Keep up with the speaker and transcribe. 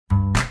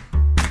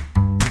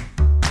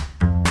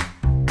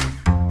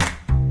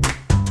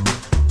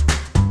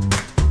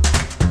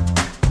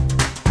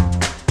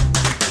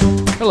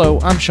Hello,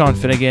 I'm Sean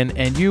Finnegan,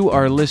 and you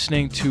are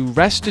listening to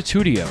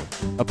Restitutio,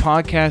 a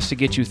podcast to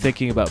get you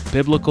thinking about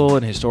biblical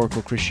and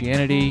historical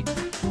Christianity,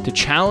 to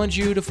challenge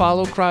you to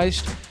follow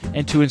Christ,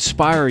 and to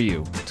inspire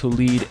you to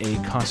lead a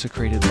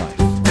consecrated life.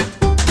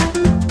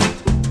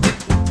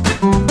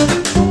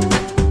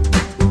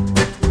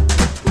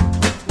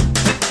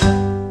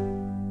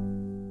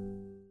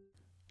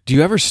 Do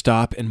you ever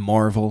stop and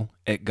marvel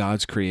at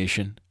God's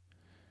creation?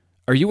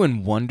 Are you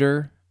in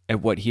wonder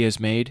at what He has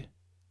made?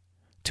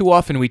 Too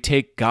often we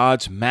take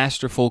God's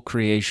masterful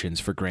creations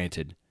for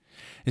granted,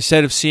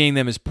 instead of seeing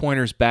them as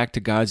pointers back to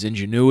God's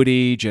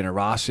ingenuity,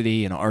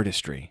 generosity, and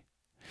artistry.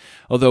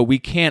 Although we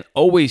can't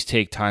always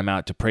take time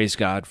out to praise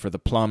God for the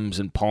plums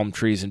and palm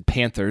trees and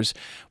panthers,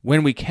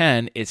 when we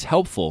can, it's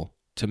helpful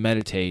to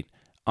meditate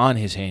on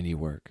His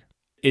handiwork.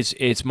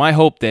 It's my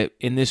hope that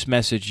in this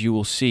message you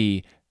will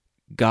see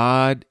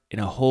God in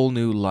a whole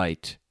new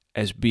light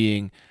as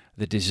being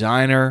the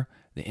designer,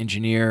 the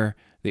engineer,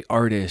 the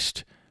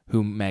artist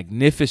who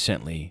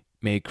magnificently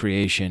made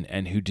creation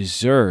and who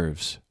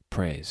deserves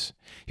praise.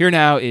 Here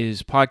now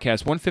is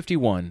podcast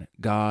 151,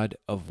 God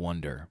of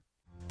Wonder.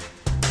 I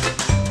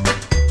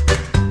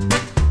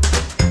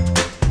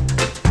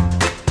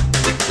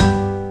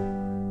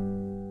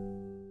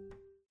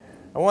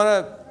want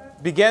to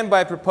begin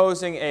by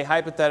proposing a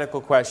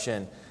hypothetical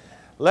question.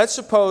 Let's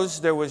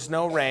suppose there was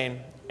no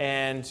rain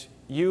and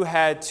you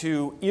had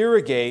to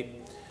irrigate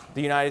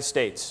the United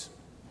States.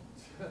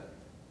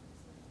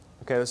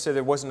 Okay, let's say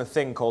there wasn't a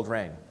thing called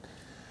rain.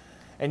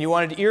 And you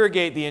wanted to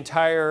irrigate the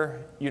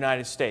entire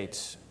United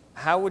States.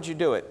 How would you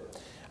do it?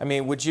 I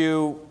mean, would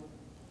you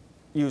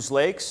use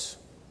lakes,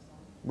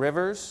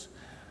 rivers?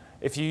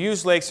 If you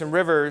use lakes and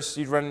rivers,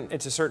 you'd run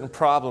into certain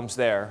problems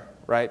there,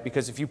 right?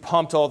 Because if you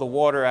pumped all the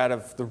water out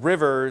of the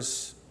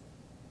rivers,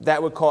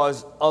 that would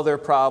cause other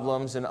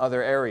problems in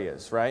other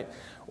areas, right?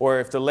 Or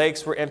if the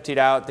lakes were emptied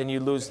out, then you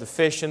lose the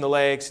fish in the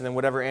lakes, and then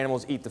whatever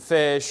animals eat the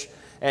fish,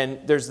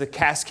 and there's the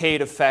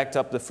cascade effect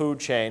up the food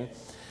chain.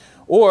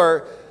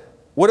 Or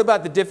what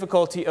about the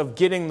difficulty of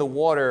getting the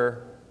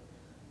water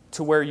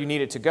to where you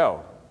need it to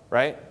go,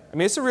 right? I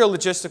mean, it's a real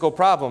logistical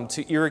problem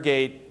to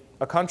irrigate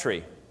a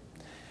country.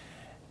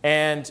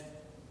 And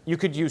you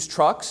could use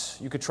trucks.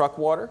 You could truck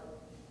water,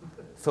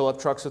 fill up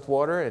trucks with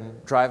water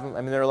and drive them.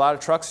 I mean, there are a lot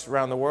of trucks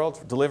around the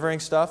world delivering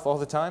stuff all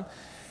the time.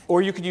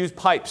 Or you could use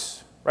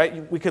pipes,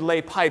 right? We could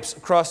lay pipes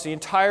across the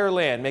entire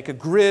land, make a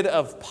grid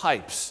of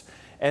pipes,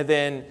 and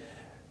then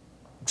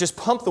just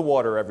pump the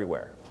water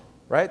everywhere,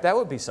 right? That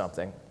would be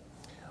something.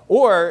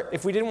 Or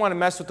if we didn't want to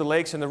mess with the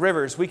lakes and the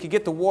rivers, we could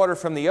get the water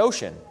from the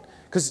ocean.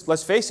 Because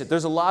let's face it,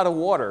 there's a lot of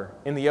water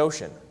in the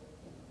ocean.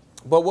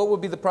 But what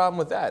would be the problem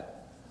with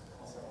that?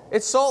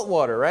 It's salt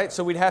water, right?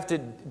 So we'd have to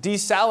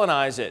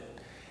desalinize it.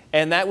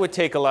 And that would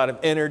take a lot of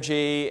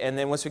energy. And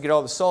then once we get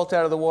all the salt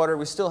out of the water,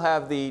 we still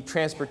have the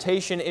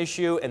transportation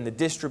issue and the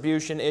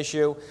distribution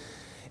issue.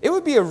 It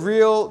would be a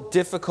real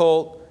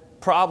difficult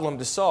problem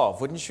to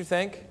solve, wouldn't you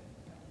think?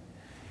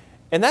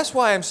 And that's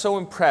why I'm so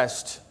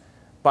impressed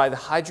by the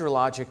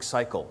hydrologic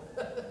cycle.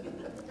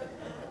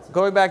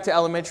 Going back to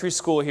elementary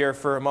school here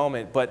for a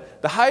moment,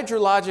 but the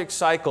hydrologic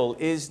cycle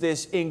is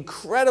this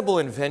incredible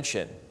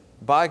invention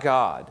by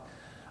God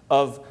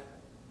of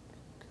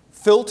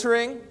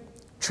filtering,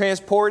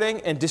 transporting,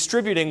 and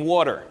distributing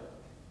water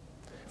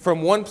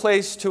from one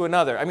place to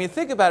another. I mean,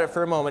 think about it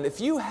for a moment.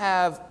 If you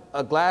have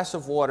a glass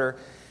of water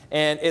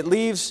and it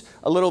leaves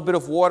a little bit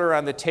of water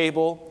on the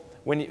table,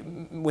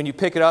 when you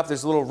pick it up,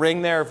 there's a little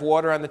ring there of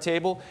water on the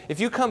table.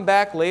 If you come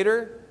back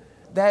later,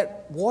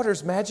 that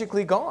water's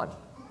magically gone.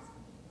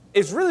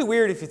 It's really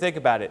weird if you think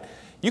about it.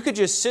 You could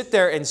just sit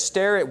there and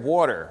stare at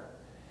water,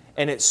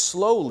 and it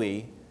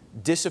slowly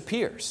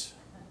disappears.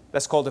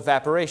 That's called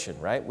evaporation,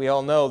 right? We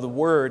all know the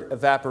word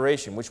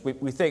evaporation, which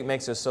we think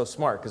makes us so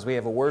smart because we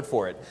have a word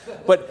for it.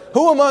 But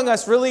who among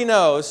us really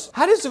knows,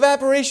 how does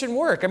evaporation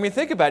work? I mean,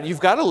 think about it.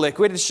 You've got a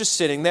liquid, it's just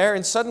sitting there,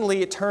 and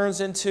suddenly it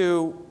turns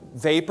into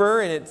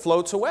vapor and it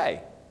floats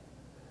away.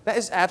 That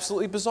is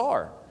absolutely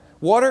bizarre.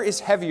 Water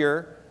is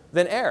heavier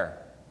than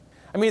air.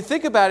 I mean,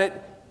 think about it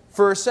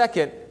for a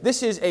second.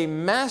 This is a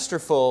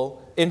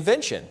masterful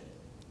invention.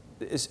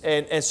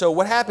 And so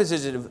what happens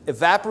is it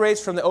evaporates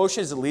from the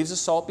oceans, it leaves the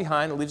salt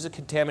behind, it leaves the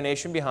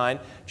contamination behind,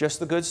 just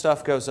the good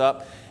stuff goes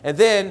up. And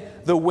then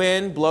the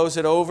wind blows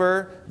it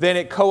over, then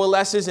it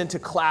coalesces into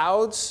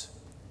clouds.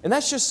 And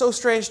that's just so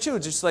strange too,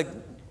 just like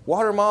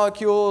water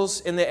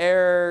molecules in the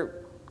air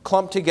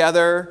clump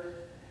together.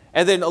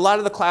 And then a lot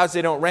of the clouds,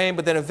 they don't rain,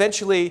 but then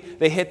eventually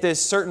they hit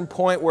this certain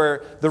point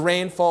where the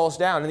rain falls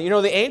down. And you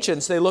know, the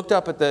ancients, they looked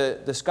up at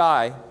the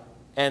sky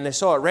and they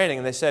saw it raining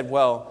and they said,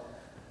 well,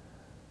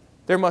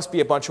 there must be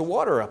a bunch of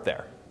water up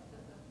there,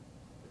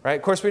 right?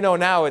 Of course, we know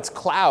now it's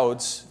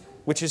clouds,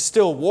 which is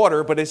still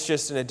water, but it's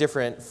just in a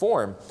different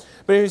form.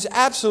 But it was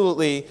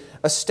absolutely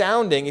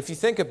astounding if you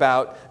think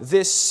about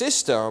this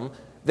system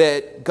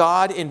that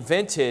God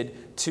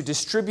invented to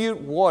distribute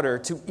water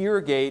to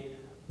irrigate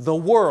the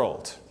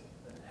world.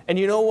 And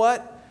you know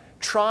what?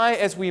 Try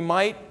as we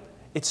might,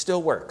 it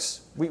still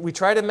works. we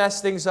try to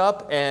mess things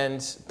up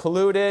and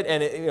pollute it.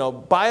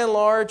 And, by and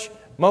large,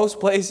 most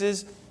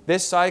places,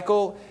 this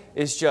cycle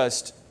is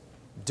just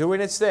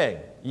doing its thing.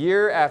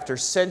 Year after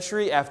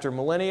century after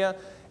millennia,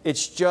 it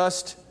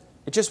just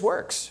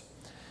works.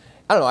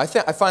 I don't know,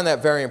 I find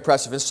that very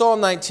impressive. In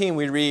Psalm 19,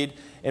 we read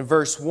in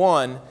verse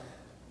 1,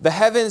 "The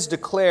heavens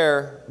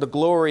declare the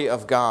glory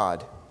of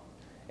God,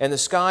 and the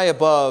sky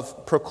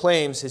above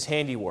proclaims his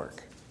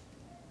handiwork."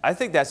 I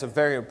think that's a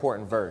very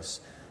important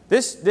verse.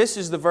 This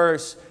is the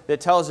verse that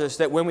tells us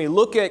that when we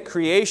look at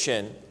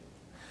creation,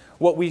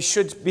 what we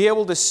should be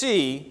able to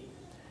see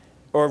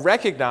or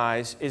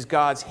recognize is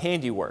God's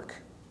handiwork.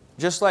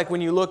 Just like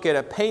when you look at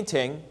a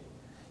painting,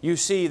 you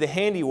see the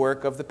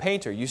handiwork of the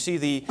painter. You see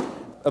the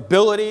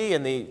ability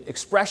and the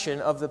expression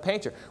of the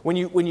painter. When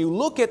you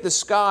look at the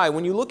sky,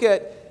 when you look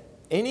at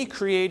any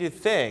created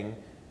thing,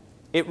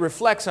 it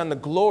reflects on the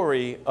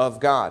glory of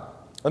God.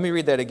 Let me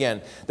read that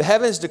again. "The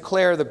heavens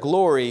declare the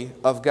glory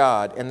of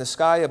God, and the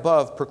sky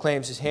above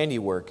proclaims his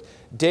handiwork.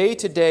 Day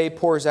to day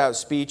pours out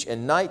speech,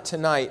 and night to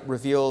night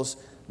reveals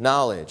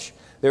knowledge.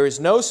 There is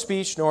no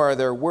speech, nor are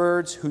there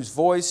words whose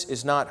voice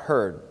is not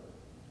heard.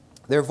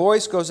 Their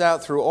voice goes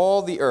out through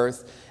all the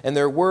earth, and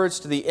their words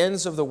to the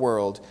ends of the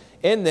world.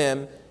 In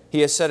them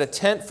he has set a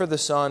tent for the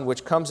sun,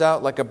 which comes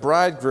out like a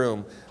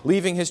bridegroom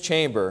leaving his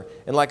chamber,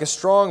 and like a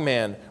strong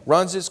man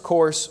runs its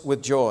course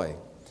with joy.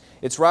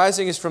 Its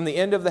rising is from the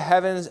end of the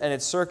heavens, and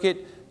its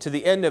circuit to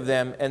the end of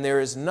them, and there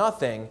is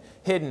nothing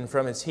hidden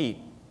from its heat."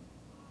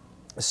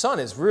 The sun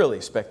is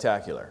really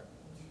spectacular.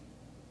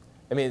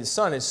 I mean, the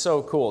sun is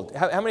so cool.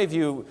 How many of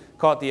you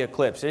caught the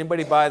eclipse?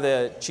 Anybody buy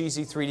the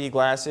cheesy 3D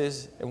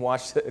glasses and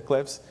watch the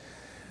eclipse?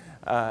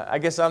 I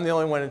guess I'm the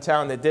only one in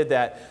town that did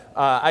that.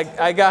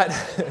 I got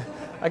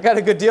I got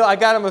a good deal. I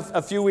got them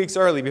a few weeks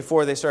early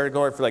before they started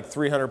going for like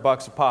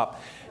 $300 a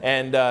pop,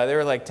 and they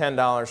were like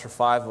 $10 for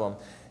 5 of them.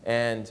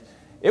 And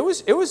it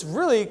was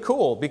really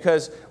cool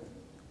because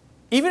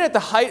even at the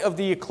height of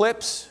the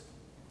eclipse,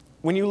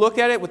 when you look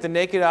at it with the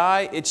naked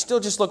eye, it still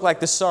just looked like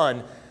the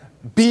sun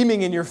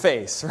beaming in your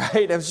face,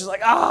 right? It was just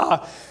like,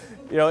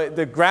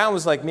 the ground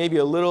was like maybe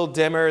a little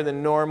dimmer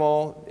than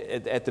normal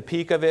at the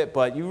peak of it,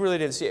 but you really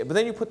didn't see it. But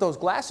then you put those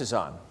glasses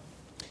on.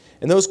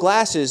 And those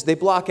glasses, they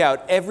block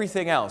out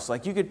everything else.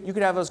 Like you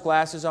could have those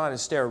glasses on and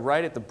stare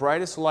right at the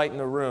brightest light in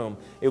the room.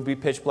 It would be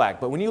pitch black.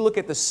 But when you look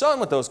at the sun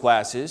with those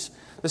glasses,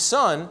 the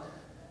sun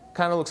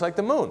kind of looks like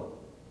the moon.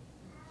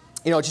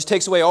 It just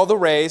takes away all the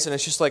rays, and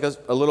it's just like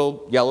a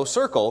little yellow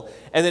circle.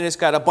 And then it's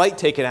got a bite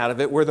taken out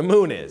of it where the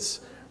moon is.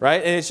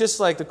 Right? And it's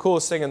just like the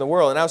coolest thing in the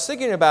world. And I was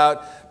thinking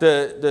about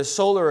the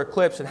solar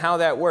eclipse and how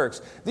that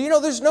works.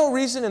 There's no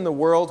reason in the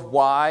world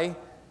why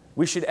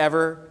we should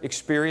ever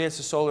experience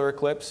a solar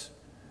eclipse.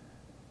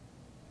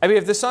 I mean,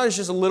 if the sun is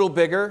just a little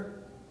bigger,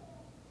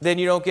 then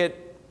you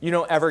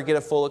don't ever get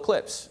a full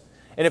eclipse.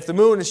 And if the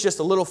moon is just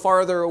a little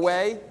farther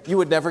away, you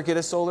would never get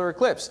a solar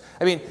eclipse.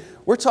 I mean,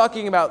 we're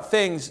talking about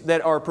things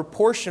that are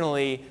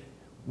proportionally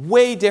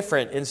way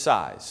different in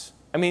size.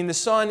 I mean, the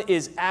sun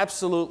is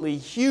absolutely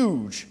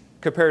huge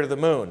compared to the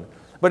moon.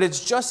 But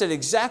it's just at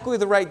exactly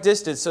the right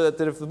distance so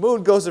that if the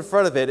moon goes in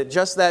front of it at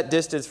just that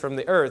distance from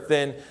the earth,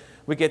 then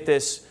we get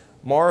this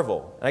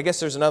marvel. And I guess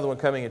there's another one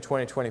coming in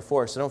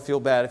 2024, so don't feel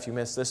bad if you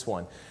missed this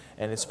one.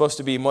 And it's supposed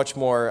to be much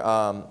more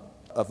of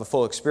a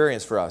full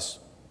experience for us.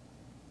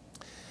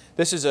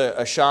 This is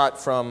a shot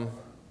from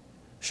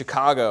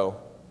Chicago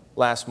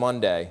last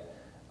Monday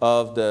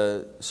of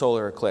the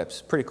solar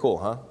eclipse. Pretty cool,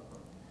 huh?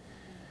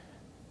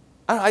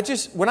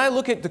 When I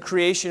look at the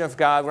creation of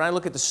God, when I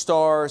look at the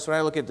stars, when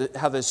I look at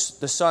how the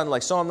sun,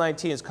 like Psalm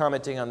 19 is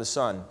commenting on the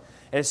sun,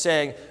 and it's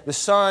saying the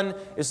sun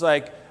is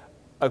like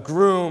a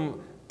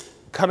groom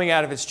coming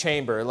out of its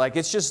chamber, like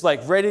it's just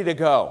like ready to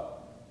go,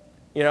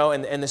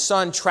 and the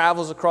sun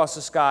travels across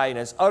the sky and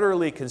is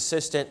utterly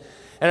consistent.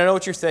 And I know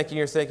what you're thinking.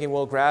 You're thinking,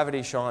 well,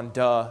 gravity, Sean,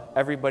 duh.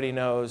 Everybody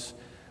knows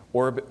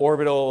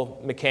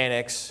orbital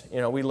mechanics.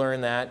 We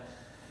learned that.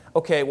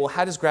 Okay, well,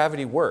 how does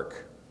gravity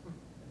work?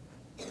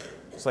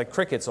 It's like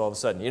crickets all of a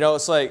sudden.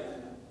 It's like,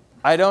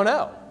 I don't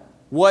know.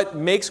 What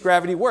makes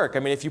gravity work? I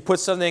mean, if you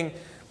put something,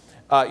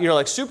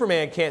 like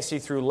Superman can't see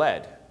through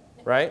lead,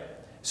 right?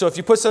 So if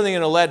you put something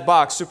in a lead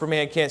box,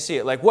 Superman can't see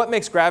it. Like, what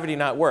makes gravity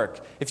not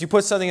work? If you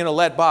put something in a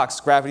lead box,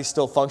 gravity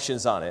still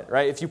functions on it,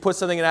 right? If you put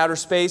something in outer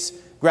space,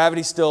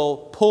 gravity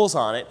still pulls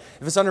on it.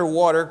 If it's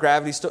underwater,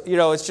 gravity still,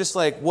 it's just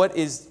like, what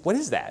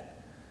is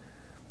that?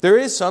 There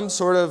is some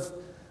sort of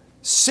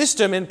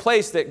system in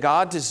place that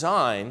God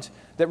designed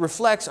that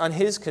reflects on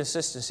His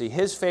consistency,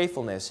 His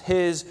faithfulness,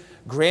 His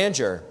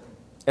grandeur.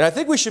 And I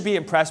think we should be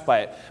impressed by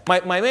it.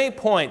 My main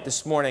point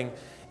this morning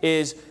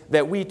is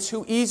that we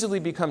too easily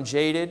become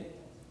jaded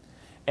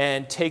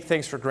and take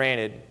things for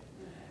granted.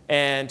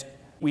 And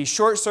we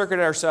short-circuit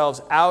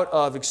ourselves out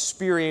of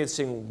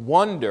experiencing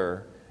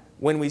wonder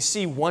when we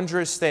see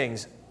wondrous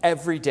things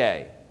every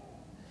day.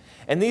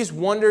 And these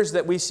wonders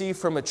that we see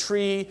from a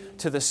tree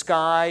to the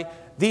sky,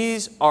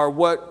 these are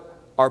what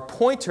are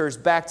pointers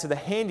back to the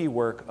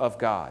handiwork of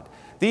God.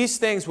 These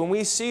things, when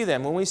we see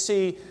them, when we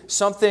see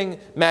something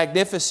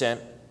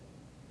magnificent,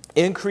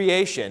 in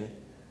creation,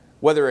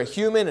 whether a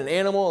human, an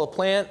animal, a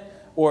plant,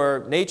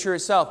 or nature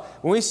itself,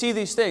 when we see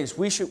these things,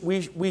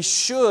 we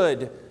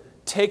should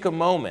take a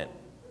moment.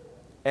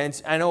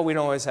 And I know we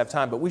don't always have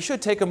time, but we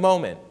should take a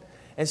moment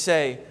and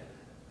say,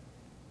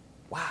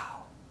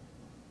 wow,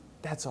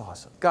 that's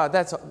awesome. God,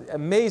 that's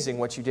amazing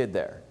what you did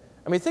there.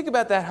 I mean, think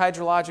about that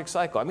hydrologic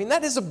cycle. I mean,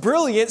 that is a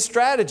brilliant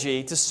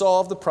strategy to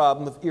solve the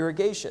problem of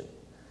irrigation.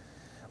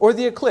 Or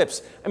the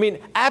eclipse. I mean,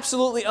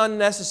 absolutely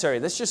unnecessary.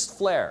 That's just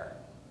flare.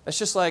 That's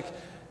just like,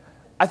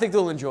 I think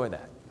they'll enjoy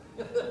that.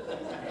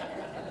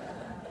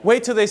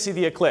 Wait till they see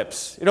the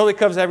eclipse. It only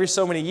comes every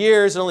so many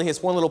years. It only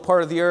hits one little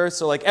part of the earth.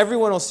 So like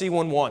everyone will see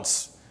one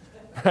once,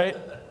 right?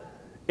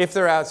 If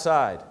they're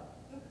outside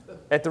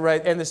at the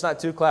right, and it's not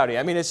too cloudy.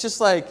 I mean, it's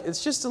just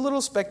a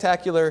little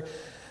spectacular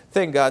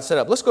thing God set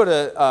up. Let's go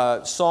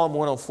to Psalm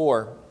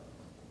 104.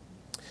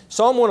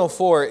 Psalm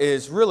 104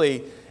 is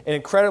really an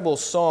incredible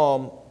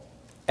psalm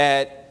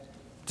at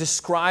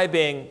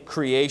describing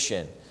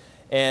creation.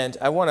 And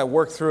I want to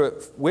work through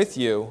it with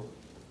you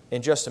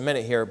in just a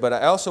minute here, but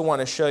I also want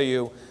to show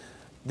you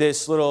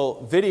this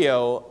little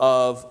video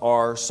of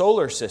our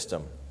solar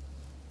system.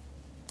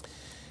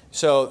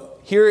 So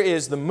here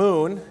is the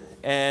moon,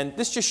 and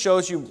this just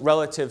shows you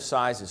relative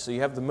sizes. So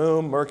you have the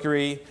moon,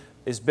 Mercury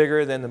is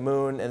bigger than the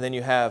moon, and then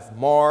you have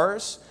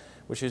Mars,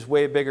 which is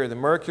way bigger than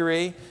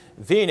Mercury.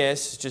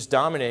 Venus is just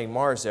dominating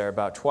Mars there,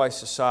 about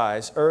twice the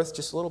size. Earth,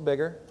 just a little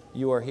bigger.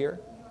 You are here.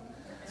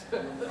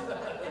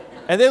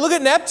 And then look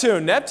at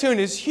Neptune. Neptune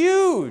is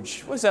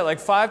huge. What is that, like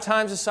 5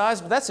 times the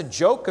size? But that's a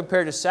joke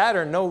compared to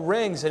Saturn, no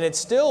rings, and it's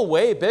still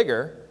way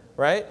bigger,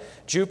 right?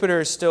 Jupiter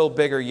is still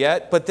bigger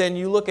yet. But then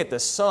you look at the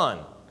sun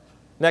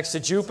next to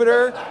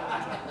Jupiter,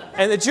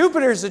 and the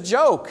Jupiter's a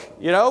joke,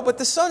 you know? But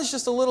the sun's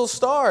just a little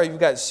star. You've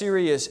got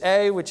Sirius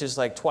A, which is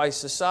like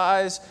twice the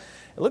size.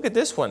 And look at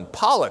this one,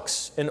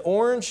 Pollux, an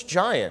orange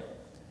giant.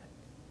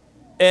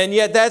 And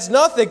yet that's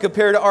nothing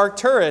compared to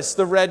Arcturus,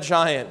 the red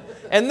giant.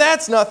 And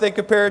that's nothing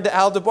compared to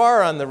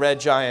Aldebaran, the red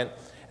giant.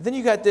 And then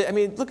you got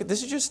look at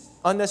this is just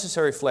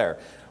unnecessary flare.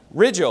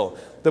 Rigel,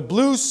 the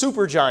blue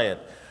supergiant.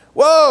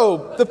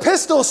 Whoa, the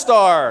pistol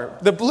star,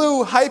 the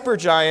blue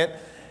hypergiant.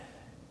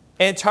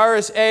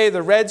 Antares A,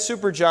 the red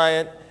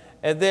supergiant.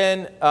 And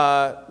then,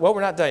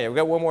 we're not done yet. We've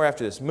got one more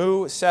after this.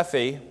 Mu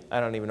Cephei. I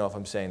don't even know if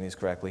I'm saying these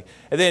correctly.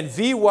 And then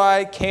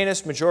VY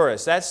Canis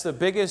Majoris. That's the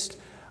biggest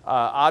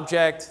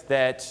object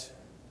that,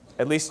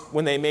 at least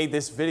when they made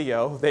this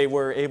video, they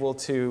were able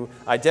to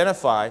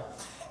identify.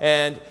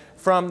 And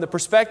from the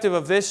perspective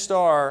of this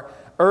star,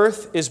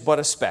 Earth is but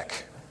a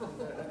speck.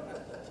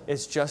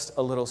 It's just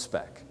a little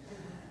speck.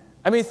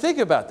 I mean, think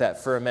about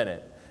that for a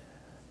minute.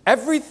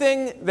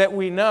 Everything that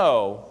we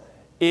know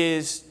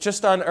is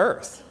just on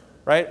Earth,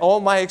 right?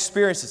 All my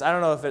experiences, I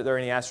don't know if there are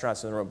any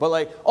astronauts in the room, but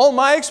like all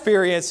my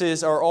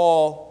experiences are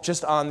all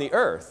just on the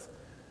Earth.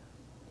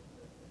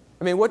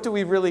 I mean, what do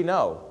we really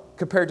know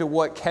compared to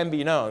what can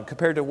be known,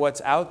 compared to what's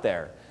out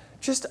there?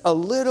 Just a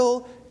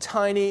little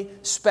tiny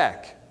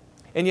speck.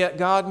 And yet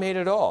God made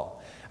it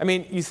all. I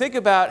mean, you think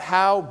about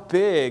how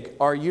big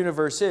our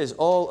universe is,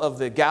 all of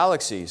the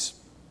galaxies.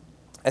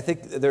 I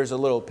think there's a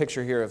little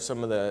picture here of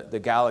some of the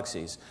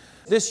galaxies.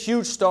 This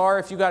huge star,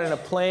 if you got in a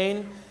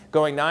plane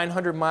going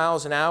 900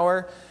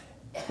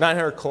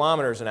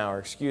 kilometers an hour,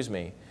 excuse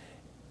me,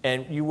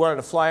 and you wanted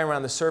to fly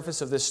around the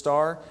surface of this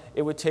star,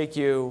 it would take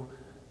you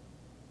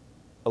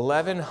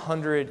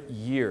 1,100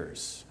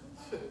 years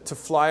to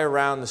fly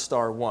around the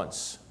star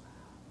once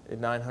at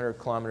 900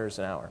 kilometers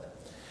an hour.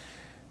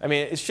 I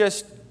mean, it's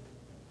just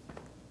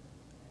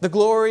the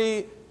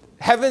glory.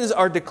 Heavens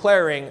are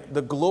declaring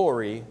the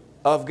glory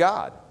of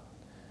God.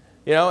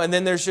 You know, and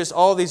then there's just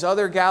all these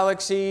other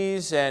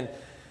galaxies, and,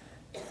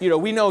 you know,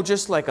 we know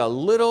just like a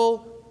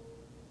little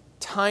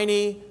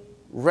tiny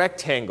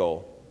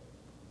rectangle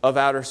of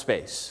outer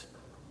space.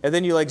 And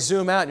then you like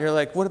zoom out and you're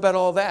like, what about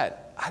all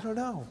that? I don't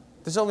know.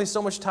 There's only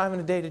so much time in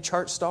a day to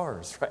chart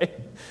stars, right?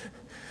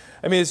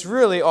 I mean, it's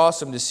really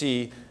awesome to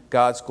see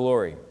God's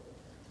glory.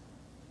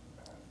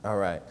 All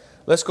right.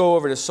 Let's go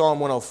over to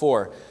Psalm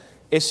 104.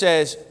 It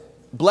says,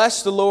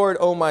 "Bless the Lord,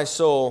 O my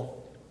soul.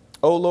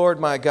 O Lord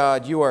my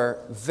God, you are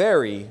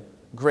very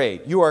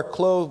great. You are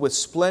clothed with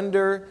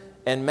splendor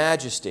and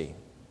majesty,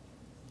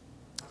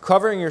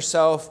 covering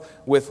yourself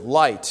with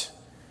light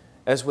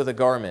as with a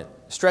garment,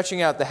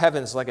 stretching out the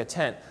heavens like a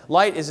tent."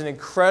 Light is an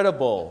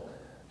incredible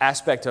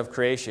aspect of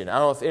creation. I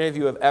don't know if any of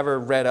you have ever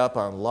read up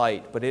on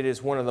light, but it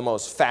is one of the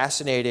most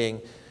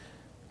fascinating,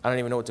 I don't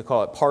even know what to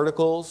call it,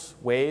 particles,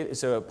 wave.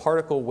 It's a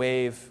particle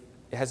wave.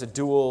 It has a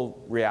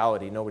dual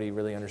reality. Nobody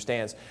really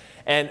understands.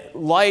 And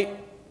light,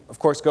 of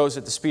course, goes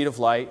at the speed of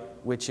light,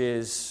 which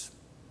is,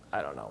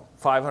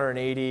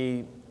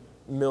 580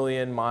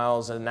 million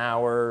miles an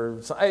hour.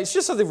 It's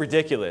just something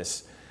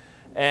ridiculous.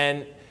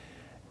 And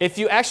if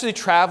you actually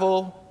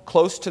travel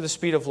close to the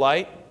speed of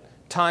light,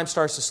 time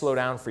starts to slow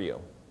down for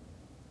you.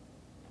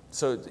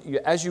 So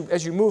as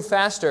you move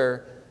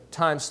faster,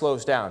 time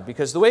slows down.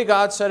 Because the way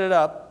God set it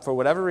up, for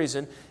whatever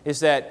reason, is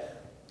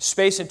that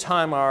space and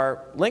time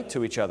are linked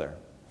to each other.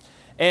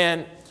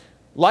 And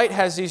light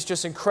has these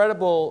just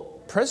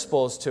incredible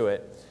principles to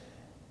it.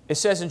 It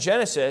says in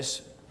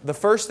Genesis, the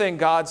first thing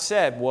God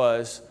said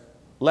was,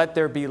 let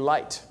there be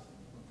light.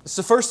 It's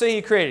the first thing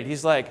he created.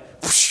 He's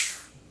like,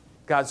 psh,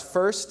 God's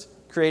first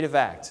creative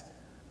act,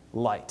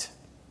 light.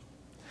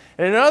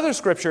 And in another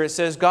scripture, it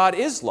says God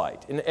is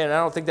light. And I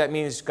don't think that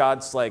means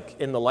God's like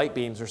in the light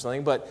beams or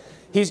something, but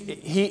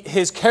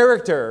his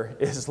character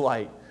is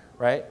light,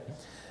 right?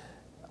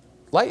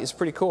 Light is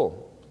pretty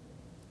cool.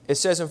 It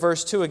says in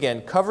verse 2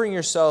 again, covering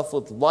yourself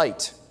with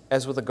light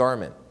as with a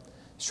garment,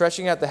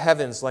 stretching out the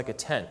heavens like a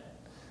tent.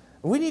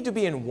 We need to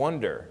be in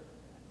wonder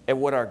at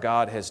what our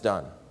God has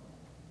done.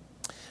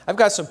 I've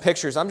got some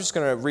pictures. I'm just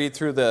going to read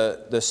through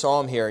the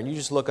psalm here, and you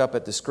just look up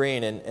at the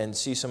screen and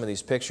see some of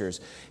these pictures.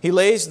 He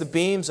lays the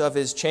beams of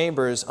his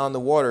chambers on the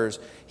waters.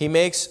 He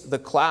makes the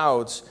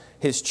clouds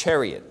his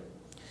chariot.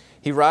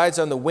 He rides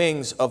on the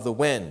wings of the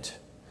wind.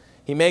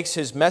 He makes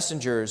his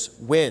messengers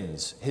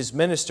winds, his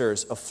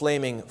ministers a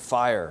flaming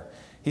fire.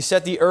 He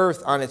set the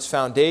earth on its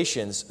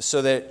foundations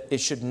so that it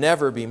should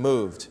never be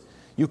moved.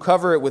 You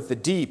cover it with the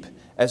deep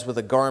as with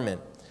a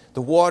garment.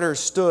 The waters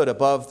stood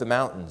above the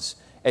mountains.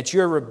 At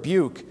your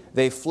rebuke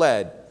they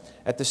fled.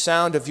 At the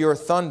sound of your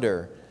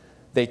thunder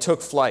they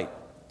took flight.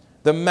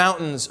 The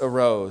mountains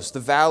arose. The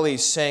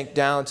valleys sank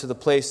down to the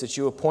place that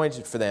you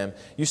appointed for them.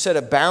 You set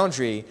a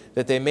boundary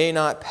that they may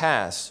not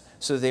pass,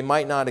 so that they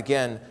might not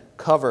again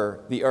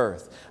cover the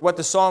earth. What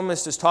the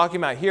psalmist is talking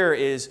about here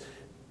is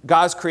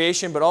God's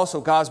creation, but also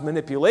God's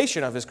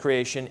manipulation of his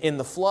creation in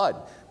the flood,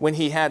 when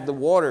he had the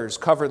waters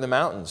cover the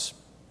mountains.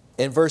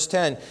 In verse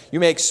 10, you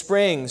make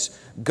springs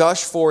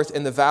gush forth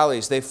in the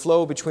valleys. They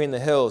flow between the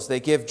hills. They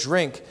give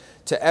drink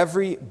to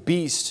every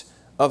beast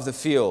of the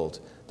field.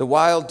 The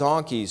wild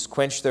donkeys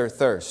quench their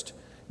thirst.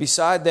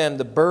 Beside them,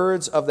 the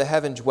birds of the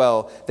heaven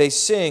dwell. They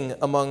sing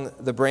among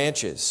the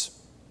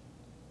branches.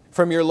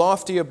 From your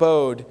lofty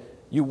abode,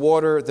 you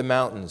water the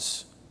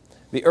mountains.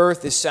 The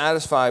earth is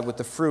satisfied with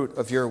the fruit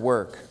of your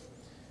work.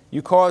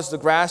 You cause the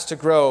grass to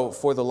grow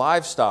for the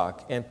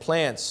livestock and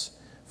plants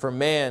for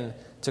man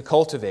to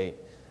cultivate,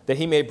 that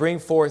he may bring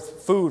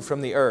forth food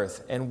from the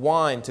earth, and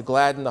wine to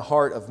gladden the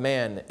heart of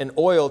man, and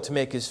oil to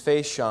make his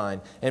face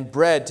shine, and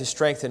bread to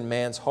strengthen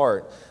man's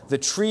heart. The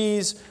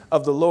trees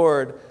of the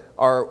Lord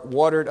are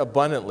watered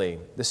abundantly,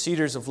 the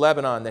cedars of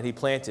Lebanon that he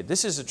planted.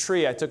 This is a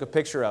tree I took a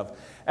picture of.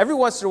 Every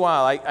once in a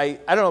while, I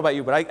don't know about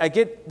you, but I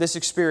get this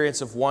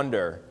experience of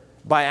wonder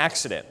by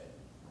accident,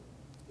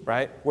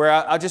 right? Where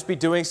I'll just be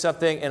doing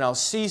something, and I'll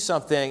see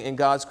something in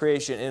God's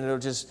creation, and it'll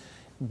just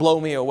blow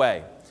me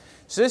away.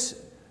 So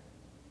this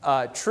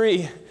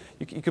tree,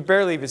 you could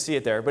barely even see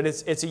it there, but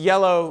it's a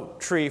yellow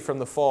tree from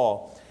the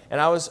fall.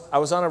 And I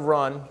was on a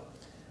run,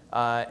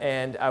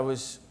 and I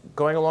was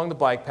going along the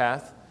bike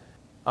path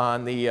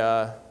on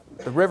the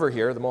river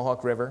here, the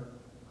Mohawk River,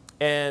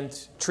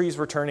 and trees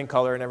were turning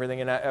color and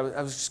everything. And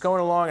I was just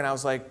going along, and I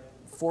was like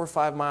 4 or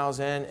 5 miles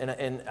in,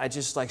 and I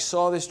just like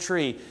saw this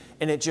tree,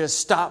 and it just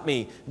stopped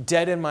me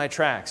dead in my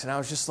tracks. And I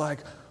was just like,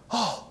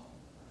 oh,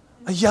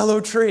 a yellow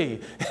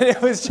tree. And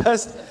it was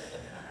just...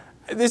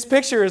 This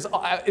picture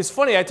is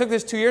funny. I took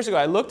this 2 years ago.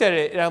 I looked at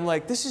it, and I'm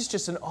like, this is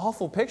just an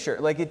awful picture.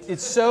 Like,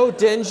 it's so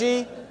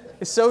dingy.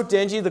 It's so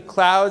dingy. The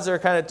clouds are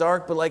kind of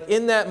dark. But, like,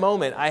 in that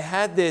moment, I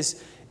had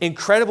this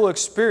incredible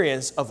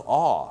experience of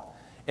awe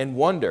and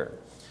wonder.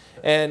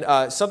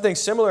 And something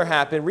similar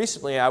happened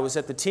recently. I was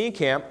at the teen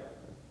camp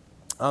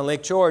on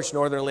Lake George,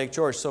 northern Lake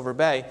George, Silver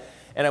Bay.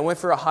 And I went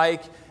for a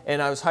hike,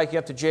 and I was hiking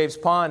up to James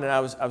Pond, and I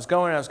was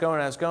going.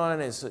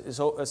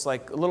 It's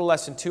like a little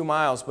less than 2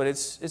 miles, but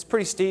it's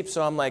pretty steep.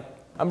 So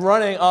I'm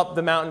running up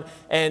the mountain,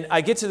 and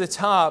I get to the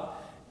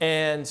top,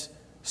 and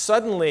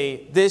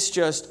suddenly this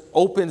just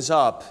opens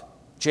up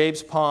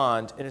James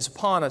Pond, and it's a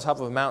pond on top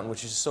of a mountain,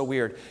 which is so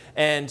weird.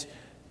 And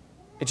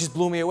it just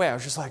blew me away. I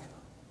was just like,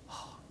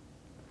 oh,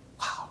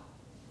 wow,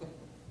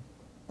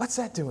 what's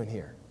that doing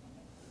here?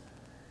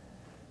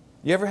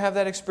 You ever have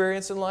that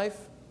experience in life?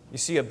 You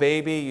see a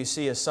baby, you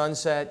see a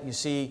sunset, you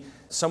see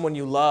someone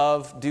you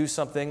love do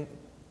something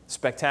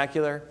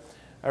spectacular.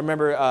 I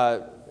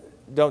remember,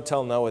 don't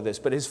tell Noah this,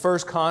 but his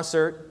first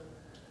concert,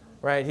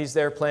 right? He's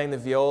there playing the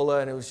viola,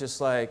 and it was just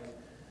like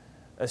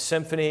a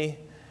symphony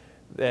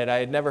that I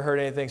had never heard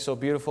anything so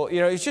beautiful.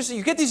 You know, it's just,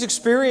 you get these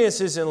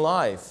experiences in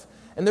life,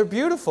 and they're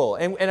beautiful.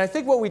 And I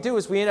think what we do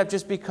is we end up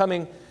just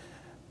becoming,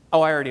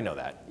 oh, I already know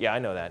that. Yeah, I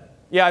know that.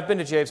 Yeah, I've been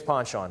to James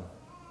Pond, Sean.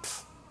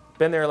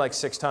 Been there like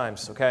 6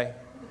 times, okay?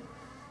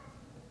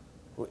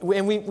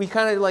 And we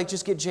kind of like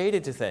just get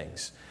jaded to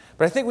things.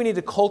 But I think we need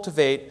to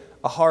cultivate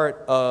a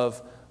heart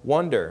of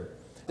wonder.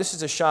 This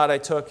is a shot I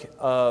took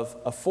of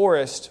a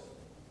forest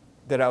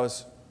that I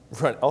was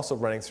also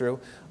running through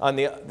on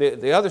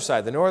the other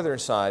side, the northern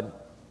side.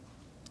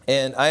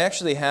 And I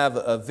actually have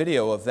a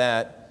video of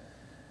that.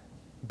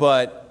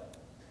 But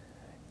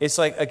it's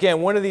like,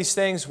 again, one of these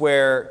things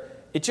where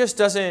it just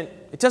doesn't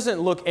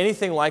look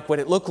anything like what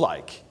it looked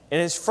like. And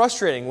it's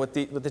frustrating with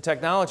the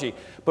technology.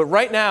 But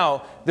right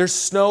now, there's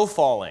snow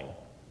falling.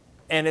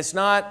 And it's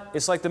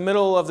like the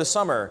middle of the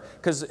summer,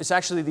 because it's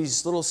actually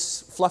these little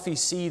fluffy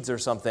seeds or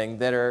something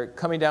that are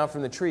coming down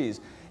from the trees.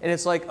 And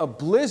it's like a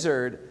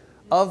blizzard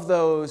of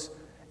those,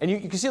 and you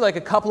can see like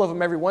a couple of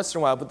them every once in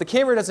a while, but the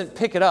camera doesn't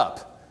pick it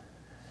up.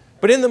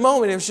 But in the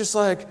moment, it was just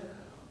like,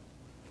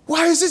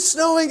 why is it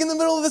snowing in the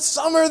middle of the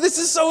summer? This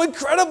is so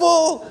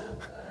incredible,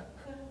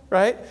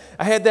 right?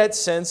 I had that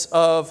sense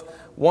of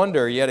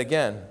wonder yet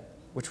again,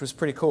 which was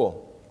pretty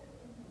cool.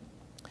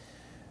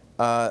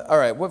 All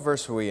right, what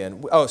verse were we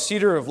in? Oh,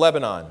 Cedar of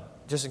Lebanon,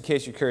 just in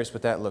case you're curious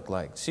what that looked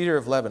like. Cedar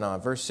of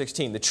Lebanon, verse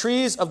 16. The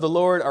trees of the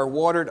Lord are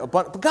watered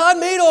abundantly. But God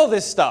made all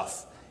this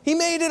stuff. He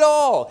made it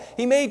all.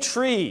 He made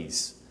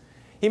trees.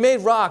 He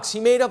made rocks.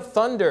 He made up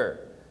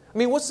thunder. I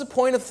mean, what's the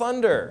point of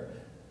thunder?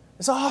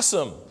 It's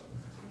awesome.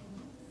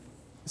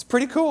 It's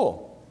pretty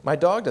cool. My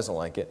dog doesn't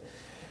like it.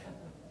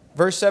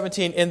 Verse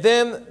 17. In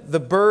them the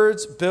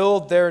birds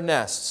build their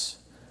nests.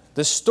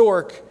 The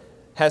stork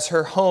has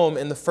her home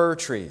in the fir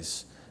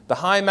trees. The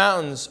high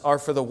mountains are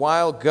for the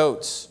wild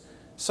goats.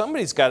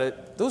 Those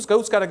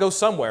goats got to go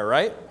somewhere,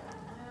 right?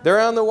 They're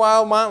on the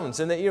wild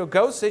mountains. And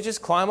goats, they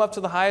just climb up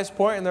to the highest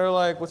point and they're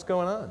like, what's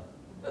going on?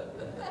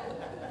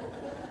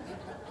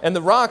 And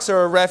the rocks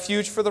are a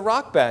refuge for the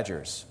rock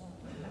badgers.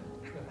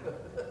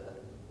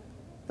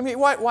 I mean,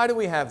 why do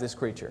we have this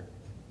creature?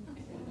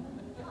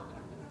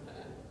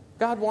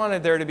 God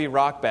wanted there to be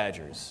rock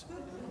badgers.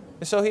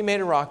 And so he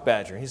made a rock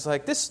badger. He's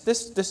like, this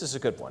is a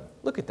good one.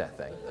 Look at that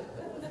thing.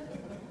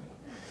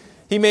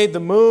 He made the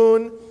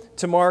moon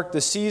to mark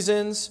the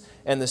seasons,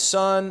 and the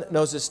sun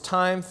knows its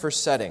time for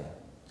setting.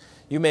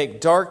 You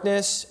make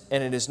darkness,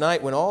 and it is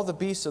night when all the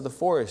beasts of the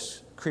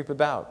forest creep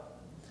about.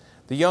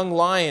 The young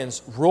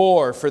lions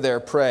roar for their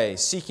prey,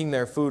 seeking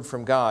their food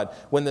from God.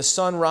 When the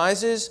sun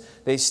rises,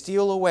 they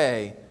steal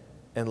away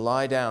and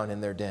lie down in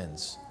their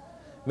dens.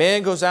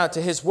 Man goes out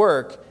to his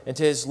work and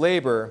to his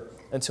labor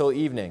until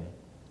evening.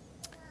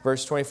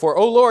 Verse 24,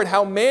 O Lord,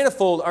 how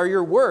manifold are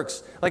your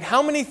works. Like,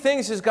 how many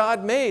things has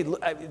God made?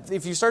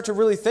 If you start to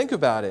really think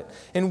about it.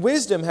 In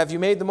wisdom have you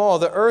made them all.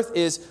 The earth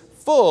is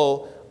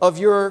full of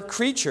your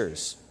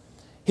creatures.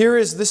 Here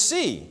is the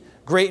sea,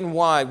 great and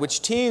wide,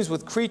 which teems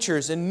with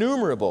creatures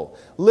innumerable,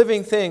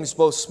 living things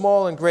both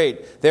small and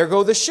great. There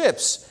go the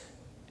ships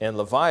and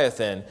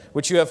Leviathan,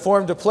 which you have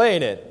formed to play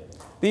in it.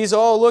 These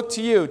all look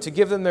to you to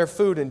give them their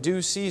food in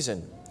due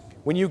season.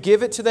 When you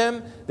give it to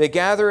them, they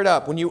gather it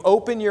up. When you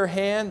open your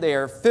hand, they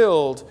are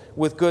filled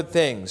with good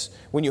things.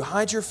 When you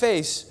hide your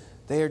face,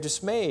 they are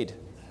dismayed.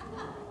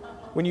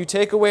 When you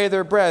take away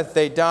their breath,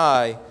 they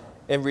die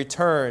and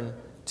return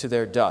to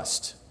their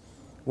dust.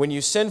 When you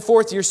send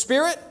forth your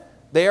spirit,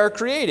 they are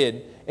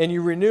created, and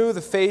you renew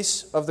the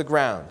face of the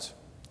ground.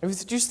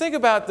 Just think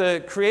about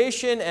the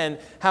creation and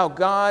how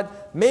God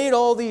made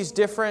all these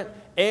different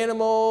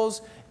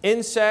animals,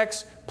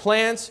 insects,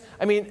 plants.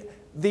 I mean,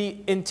 the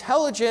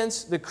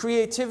intelligence, the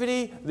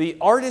creativity, the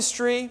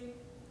artistry.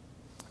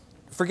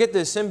 Forget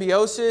the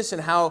symbiosis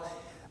and how,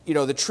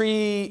 the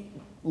tree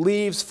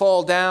leaves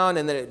fall down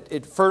and then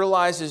it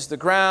fertilizes the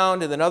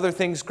ground and then other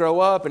things grow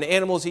up and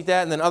animals eat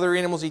that and then other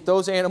animals eat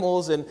those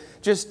animals and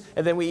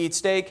then we eat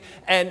steak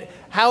and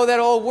how that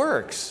all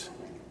works.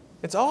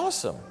 It's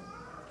awesome.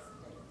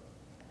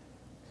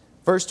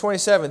 Verse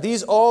 27,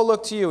 these all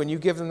look to you and you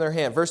give them their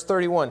hand. Verse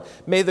 31,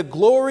 may the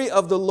glory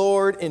of the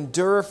Lord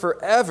endure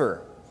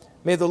forever.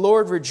 May the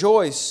Lord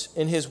rejoice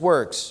in his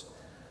works,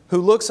 who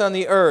looks on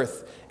the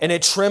earth and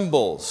it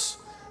trembles,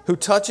 who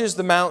touches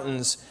the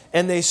mountains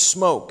and they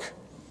smoke.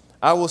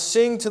 I will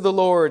sing to the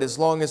Lord as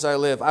long as I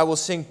live. I will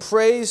sing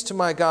praise to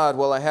my God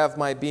while I have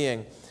my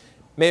being.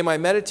 May my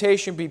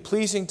meditation be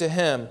pleasing to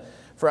him,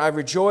 for I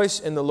rejoice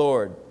in the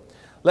Lord.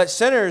 Let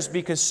sinners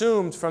be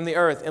consumed from the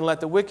earth, and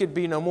let the wicked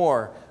be no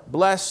more.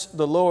 Bless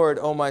the Lord,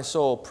 O my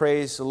soul.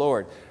 Praise the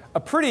Lord. A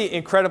pretty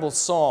incredible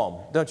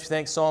psalm, don't you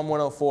think? Psalm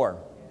 104.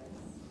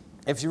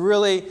 If you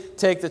really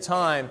take the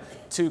time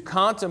to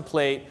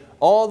contemplate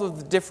all of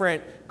the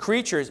different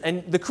creatures,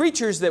 and the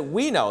creatures that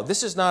we know,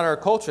 this is not our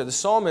culture. The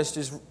psalmist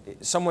is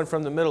someone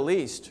from the Middle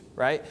East,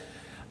 right?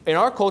 In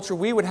our culture,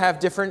 we would have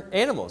different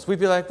animals. We'd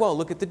be like, well,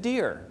 look at the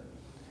deer.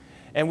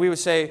 And we would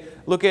say,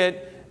 look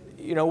at,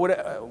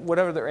 what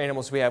other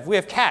animals we have. We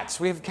have cats.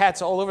 We have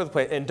cats all over the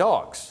place, and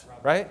dogs,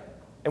 right?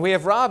 And we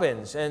have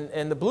robins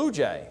and the blue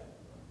jay.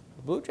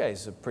 The blue jay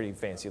is a pretty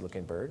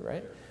fancy-looking bird,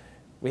 right?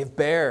 We have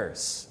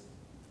bears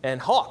and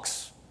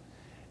hawks.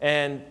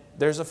 And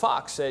there's a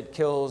fox that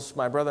kills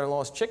my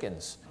brother-in-law's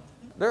chickens.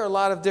 There are a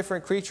lot of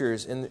different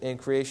creatures in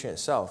creation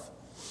itself.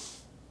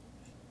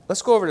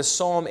 Let's go over to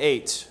Psalm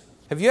 8.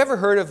 Have you ever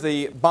heard of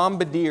the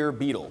bombardier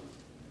beetle?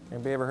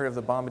 Anybody ever heard of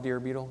the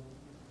bombardier beetle?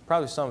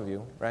 Probably some of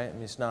you, right? I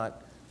mean, it's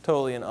not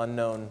totally an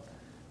unknown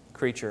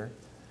creature.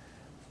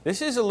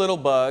 This is a little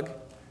bug,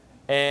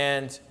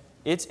 and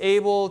it's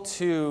able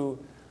to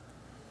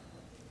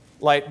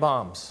light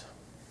bombs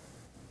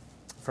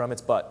from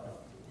its butt.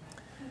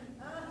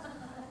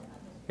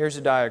 Here's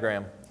a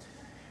diagram.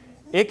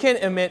 It can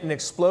emit an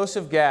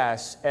explosive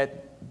gas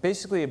at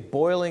basically a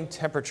boiling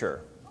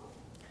temperature.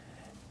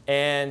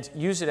 and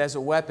use it as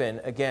a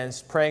weapon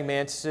against praying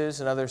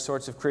mantises and other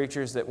sorts of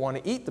creatures that want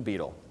to eat the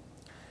beetle.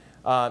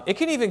 It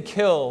can even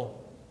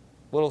kill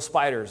little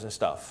spiders and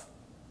stuff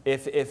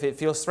if it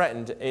feels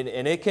threatened,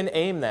 and it can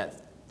aim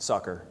that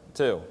sucker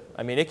too.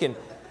 I mean, it can.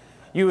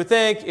 You would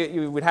think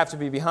you would have to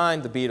be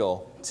behind the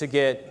beetle to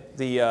get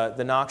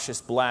the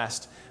noxious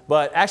blast,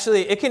 but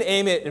actually it can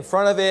aim it in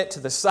front of it, to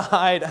the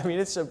side. I mean,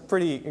 it's a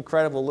pretty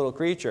incredible little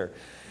creature,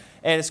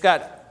 and it's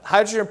got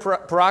hydrogen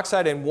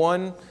peroxide in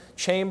one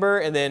chamber,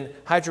 and then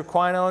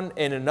hydroquinone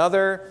in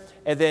another,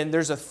 and then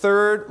there's a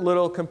third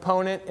little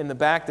component in the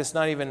back that's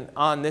not even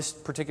on this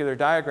particular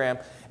diagram.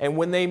 And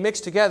when they mix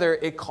together,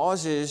 it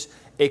causes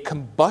a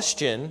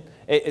combustion.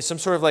 It's some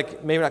sort of,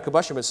 like, maybe not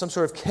combustion, but some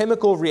sort of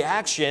chemical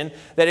reaction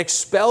that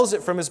expels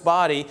it from his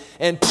body,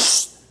 and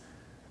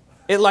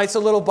it lights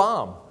a little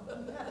bomb.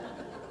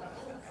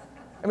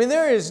 I mean,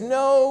 there is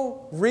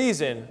no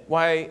reason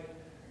why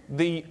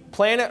the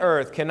planet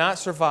Earth cannot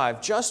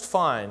survive just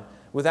fine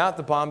without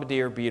the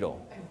bombardier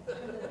beetle,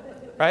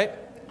 right?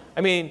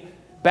 I mean,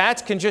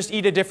 bats can just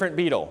eat a different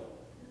beetle.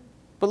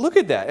 But look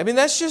at that. I mean,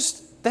 that's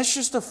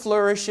just a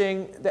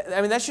flourishing,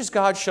 I mean, that's just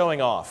God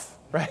showing off,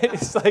 right?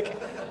 It's like,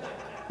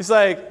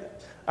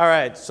 all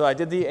right, so I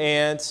did the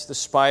ants, the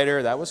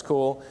spider, that was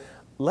cool.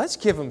 Let's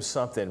give them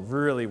something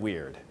really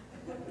weird.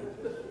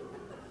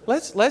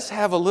 Let's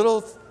have a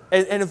little,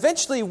 and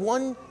eventually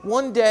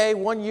one day,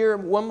 1 year,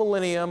 1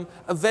 millennium,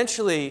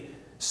 eventually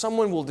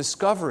someone will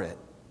discover it.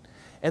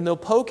 And they'll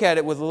poke at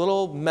it with a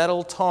little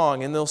metal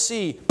tong, and they'll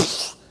see,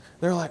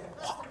 they're like,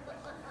 oh.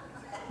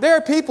 There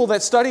are people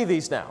that study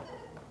these now.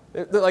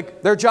 They're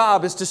like, their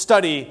job is to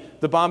study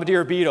the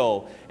bombardier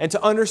beetle and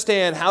to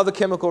understand how the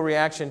chemical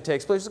reaction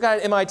takes place. There's a guy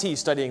at MIT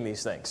studying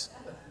these things.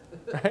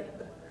 Right?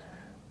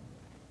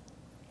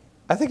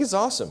 I think it's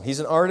awesome. He's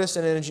an artist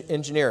and an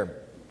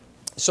engineer.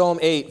 Psalm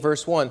 8,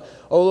 verse 1,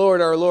 O Lord,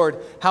 our Lord,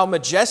 how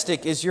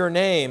majestic is your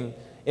name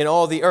in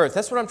all the earth.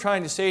 That's what I'm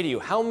trying to say to you.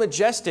 How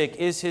majestic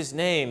is his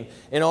name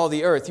in all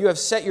the earth. You have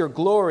set your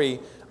glory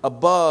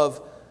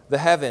above the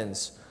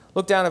heavens.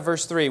 Look down at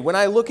verse 3. When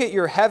I look at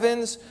your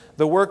heavens,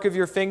 the work of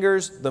your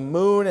fingers, the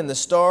moon and the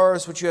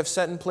stars which you have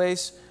set in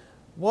place,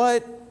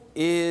 what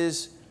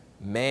is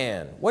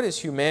man? What is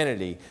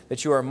humanity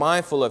that you are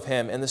mindful of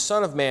him, and the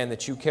Son of Man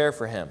that you care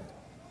for him?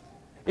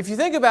 If you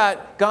think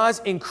about God's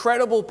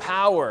incredible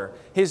power,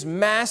 his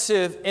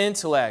massive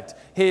intellect,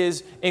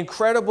 his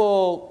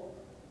incredible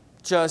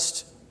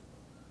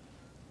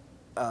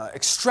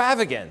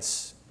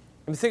extravagance.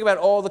 I mean, think about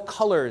all the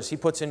colors he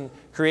puts in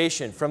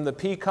creation, from the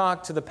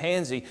peacock to the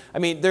pansy. I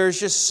mean, there's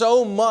just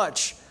so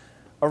much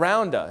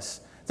around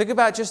us. Think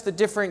about just the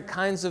different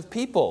kinds of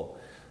people.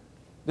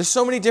 There's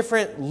so many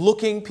different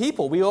looking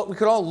people. We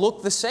could all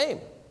look the same,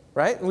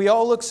 right? And we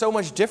all look so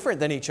much different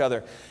than each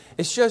other.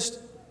 It's just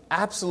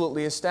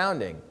absolutely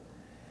astounding.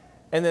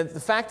 And then the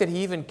fact that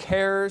he even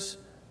cares,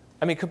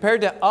 I mean,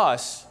 compared to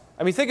us,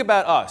 I mean, think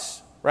about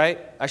us. Right?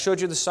 I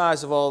showed you the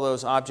size of all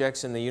those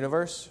objects in the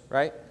universe,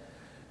 right?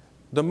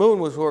 The moon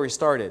was where we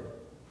started.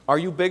 Are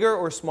you bigger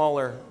or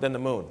smaller than the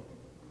moon?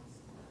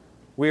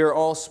 We are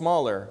all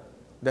smaller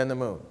than the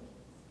moon.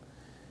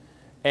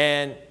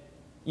 And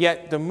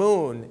yet the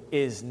moon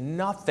is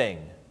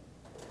nothing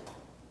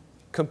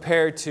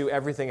compared to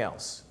everything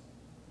else.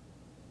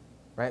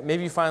 Right?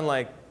 Maybe you find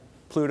like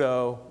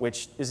Pluto,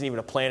 which isn't even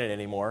a planet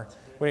anymore.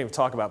 We don't even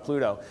talk about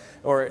Pluto.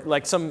 Or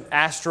like some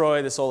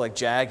asteroid that's all like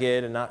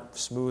jagged and not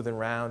smooth and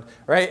round,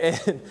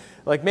 right? And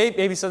like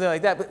maybe something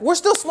like that. But we're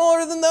still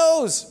smaller than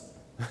those,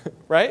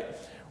 right?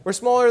 We're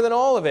smaller than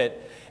all of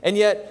it. And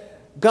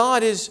yet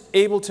God is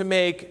able to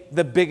make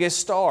the biggest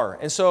star.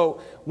 And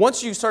so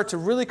once you start to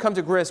really come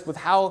to grips with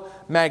how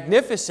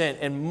magnificent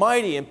and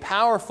mighty and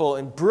powerful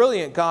and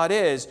brilliant God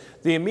is,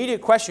 the immediate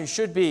question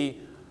should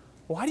be,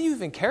 why do you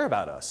even care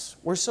about us?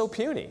 We're so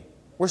puny.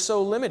 We're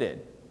so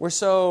limited. We're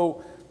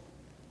so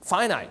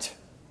finite.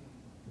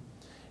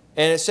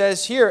 And it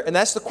says here, and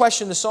that's the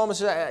question the psalmist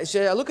says,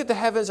 I look at the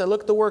heavens, I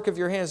look at the work of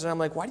your hands, and I'm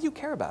like, why do you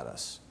care about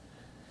us?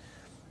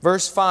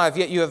 Verse 5,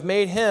 yet you have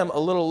made him a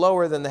little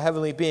lower than the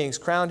heavenly beings,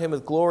 crowned him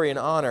with glory and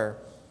honor.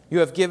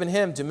 You have given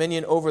him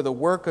dominion over the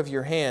work of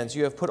your hands.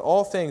 You have put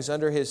all things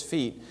under his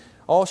feet,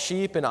 all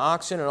sheep and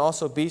oxen, and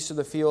also beasts of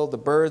the field, the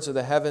birds of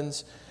the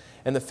heavens,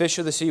 and the fish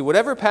of the sea,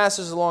 whatever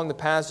passes along the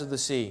paths of the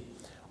sea.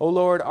 O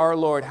Lord, our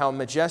Lord, how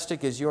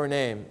majestic is your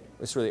name.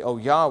 It's really, oh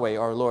Yahweh,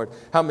 our Lord,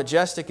 how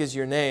majestic is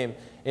your name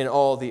in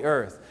all the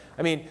earth.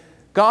 I mean,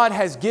 God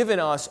has given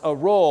us a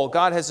role.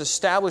 God has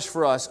established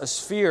for us a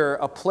sphere,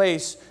 a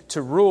place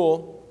to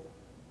rule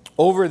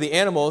over the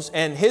animals,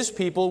 and his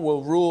people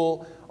will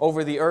rule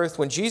over the earth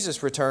when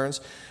Jesus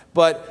returns.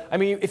 But, I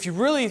mean, if you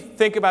really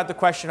think about the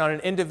question on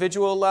an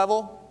individual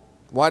level,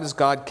 why does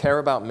God care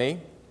about me?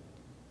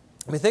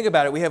 I mean, think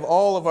about it. We have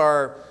all of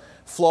our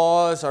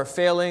flaws, our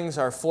failings,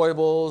 our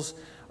foibles,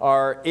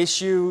 our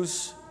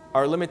issues,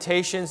 our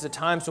limitations, the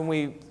times when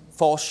we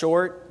fall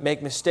short,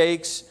 make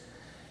mistakes.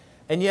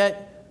 And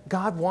yet,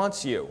 God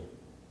wants you.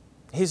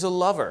 He's a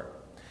lover.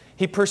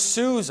 He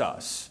pursues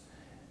us.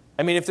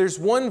 I mean, if there's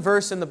one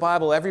verse in the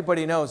Bible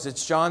everybody knows,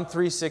 it's John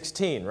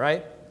 3:16,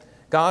 right?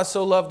 God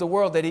so loved the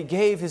world that he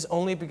gave his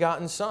only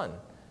begotten Son,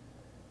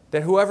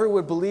 that whoever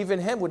would believe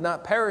in him would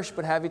not perish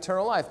but have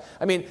eternal life.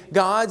 I mean,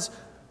 God's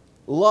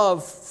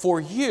love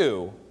for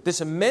you,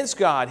 this immense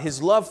God,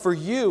 his love for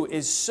you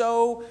is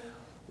so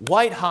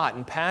white hot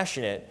and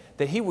passionate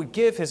that he would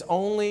give his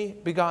only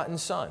begotten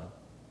Son.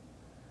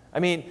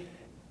 I mean,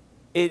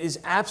 it is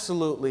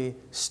absolutely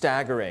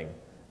staggering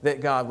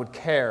that God would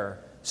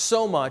care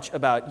so much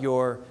about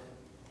your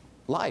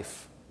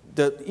life,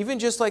 even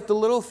just like the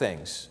little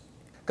things.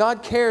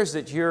 God cares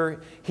that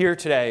you're here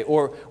today,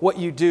 or what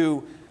you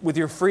do with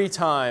your free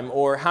time,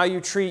 or how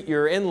you treat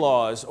your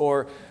in-laws,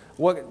 or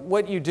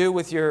what you do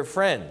with your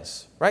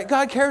friends, right?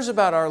 God cares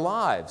about our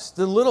lives,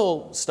 the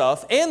little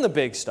stuff and the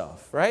big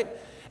stuff, right?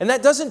 And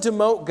that doesn't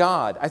demote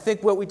God. I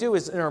think what we do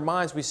is in our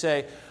minds we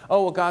say,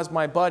 oh, well, God's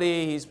my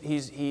buddy,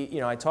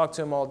 I talk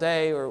to him all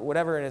day or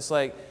whatever, and it's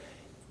like,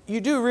 you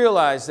do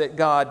realize that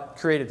God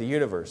created the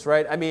universe,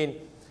 right? I mean,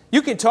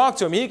 you can talk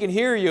to him, he can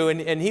hear you,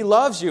 and he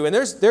loves you, and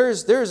there's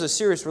a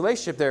serious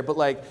relationship there, but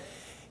like,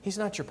 he's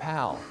not your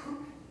pal.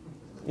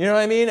 You know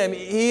what I mean? I mean,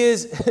 he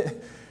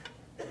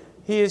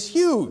is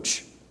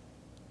huge.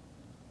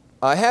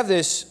 I have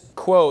this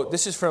quote.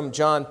 This is from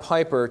John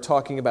Piper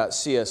talking about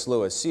C.S.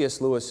 Lewis.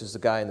 C.S. Lewis is the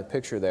guy in the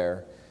picture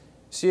there.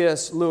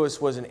 C.S.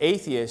 Lewis was an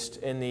atheist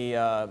in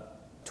the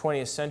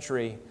 20th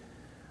century.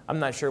 I'm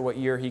not sure what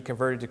year he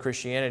converted to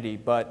Christianity,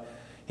 but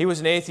he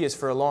was an atheist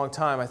for a long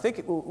time. I think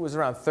it was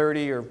around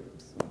 30 or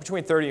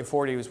between 30 and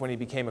 40 was when he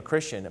became a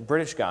Christian, a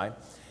British guy.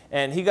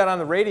 And he got on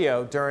the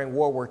radio during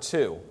World War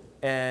II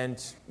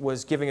and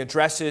was giving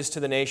addresses to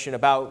the nation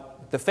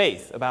about the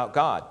faith, about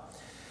God.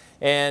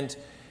 And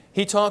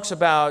he talks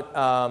about,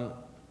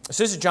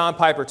 so this is John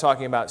Piper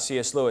talking about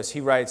C.S. Lewis. He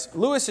writes,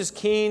 Lewis's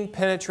keen,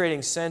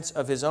 penetrating sense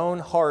of his own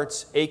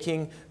heart's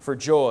aching for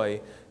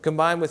joy,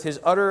 combined with his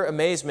utter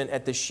amazement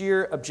at the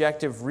sheer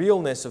objective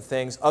realness of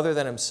things other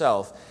than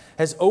himself,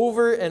 has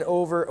over and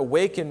over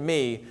awakened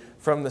me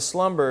from the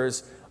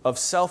slumbers of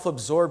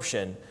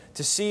self-absorption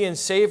to see and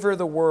savor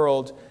the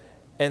world,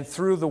 and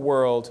through the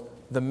world,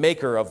 the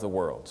maker of the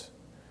world.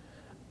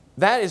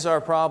 That is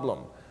our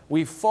problem.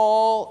 We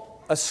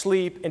fall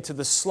asleep into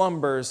the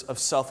slumbers of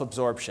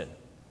self-absorption.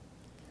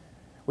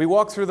 We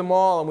walk through the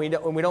mall and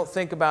we don't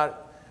think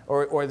about,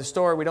 or the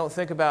store, we don't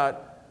think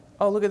about,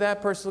 oh, look at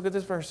that person, look at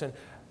this person.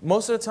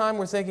 Most of the time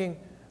we're thinking,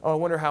 oh, I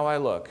wonder how I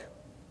look.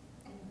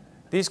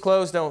 These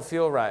clothes don't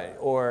feel right,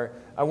 or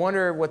I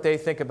wonder what they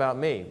think about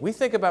me. We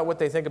think about what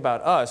they think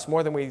about us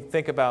more than we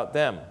think about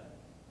them.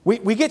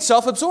 We get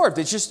self-absorbed.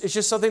 It's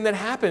just something that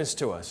happens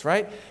to us,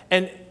 right?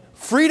 And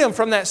freedom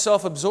from that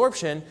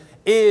self-absorption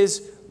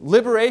is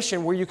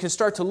liberation, where you can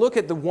start to look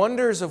at the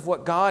wonders of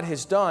what God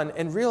has done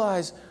and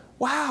realize,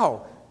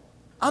 wow,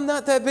 I'm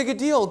not that big a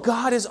deal.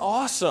 God is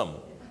awesome.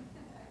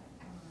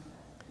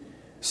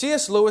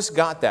 C.S. Lewis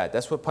got that.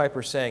 That's what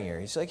Piper's saying here.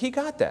 He's like, he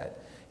got that.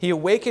 He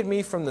awakened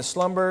me from the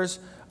slumbers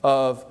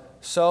of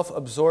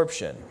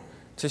self-absorption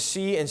to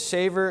see and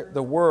savor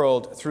the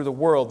world through the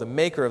world, the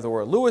maker of the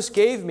world. Lewis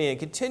gave me and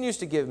continues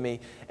to give me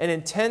an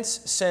intense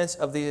sense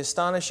of the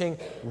astonishing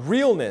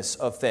realness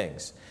of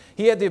things.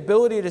 He had the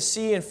ability to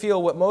see and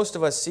feel what most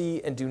of us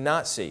see and do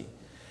not see.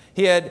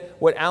 He had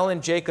what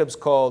Alan Jacobs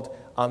called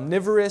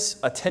omnivorous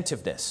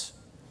attentiveness.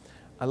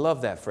 I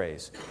love that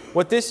phrase.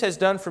 What this has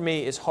done for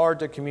me is hard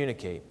to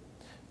communicate.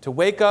 To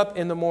wake up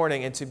in the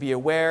morning and to be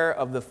aware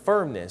of the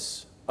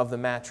firmness of the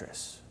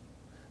mattress,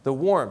 the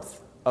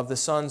warmth of the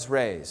sun's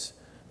rays,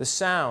 the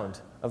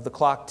sound of the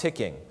clock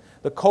ticking,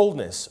 the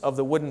coldness of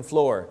the wooden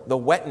floor, the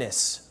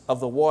wetness of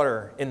the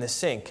water in the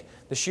sink,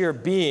 the sheer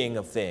being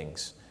of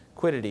things,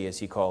 quiddity as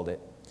he called it.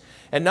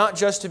 And not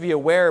just to be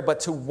aware, but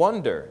to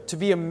wonder, to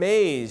be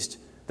amazed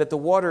that the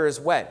water is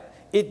wet.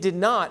 It did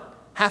not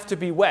have to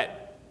be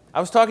wet. I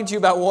was talking to you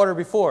about water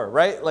before,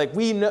 right? Like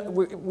we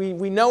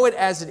know it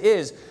as it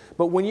is,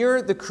 but when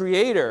you're the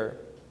creator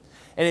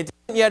and it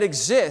doesn't yet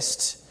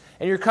exist,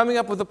 and you're coming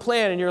up with a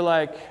plan and you're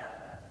like,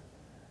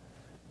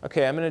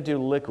 okay, I'm going to do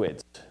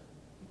liquids.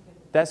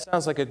 That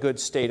sounds like a good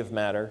state of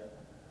matter.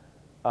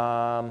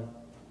 We're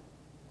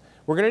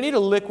going to need a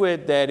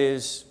liquid that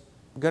is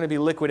going to be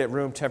liquid at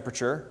room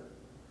temperature.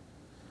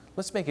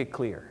 Let's make it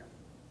clear.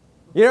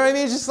 You know what I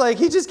mean? Just like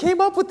he just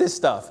came up with this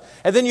stuff.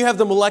 And then you have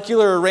the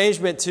molecular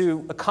arrangement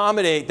to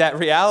accommodate that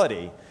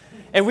reality.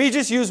 And we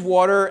just use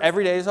water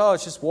every day. Oh,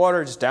 it's just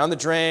water, just down the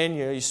drain.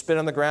 You spit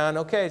on the ground.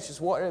 Okay, it's just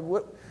water.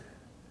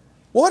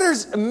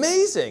 Water's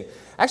amazing.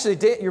 Actually,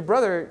 your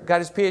brother got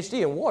his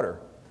PhD in water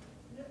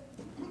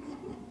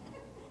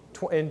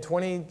in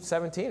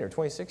 2017 or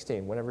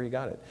 2016, whenever he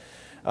got it.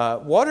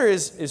 Water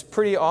is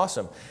pretty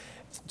awesome.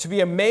 To be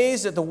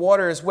amazed that the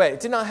water is wet. It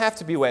did not have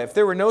to be wet. If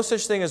there were no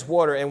such thing as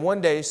water and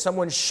one day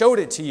someone showed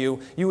it to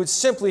you, you would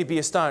simply be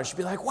astonished. You'd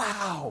be like,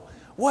 wow,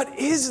 what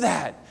is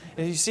that?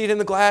 And you see it in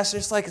the glass and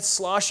it's like it's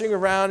sloshing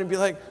around and be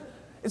like,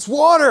 it's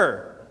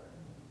water.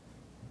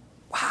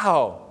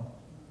 Wow.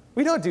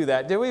 We don't do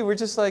that, do we? We're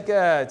just like,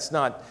 it's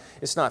not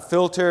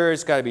filtered.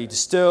 It's got to be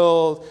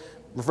distilled.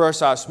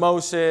 reverse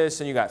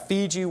osmosis, and you got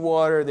Fiji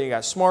water, then you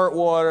got smart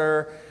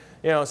water.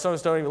 Some of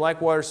us don't even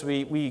like water, so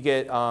we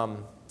get,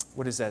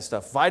 what is that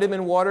stuff?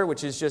 Vitamin water,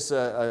 which is just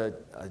a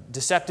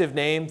deceptive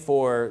name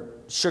for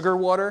sugar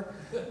water,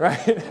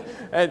 right?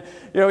 And,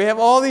 we have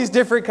all these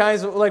different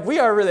kinds of, we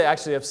are really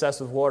actually obsessed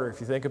with water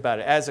if you think about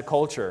it, as a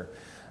culture.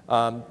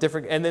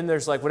 Different, and then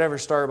there's whatever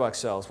Starbucks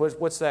sells.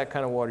 What's that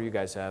kind of water you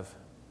guys have,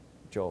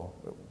 Joel?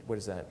 What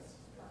is that?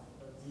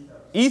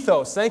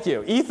 Ethos, thank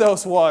you.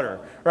 Ethos water,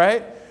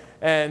 right?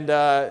 And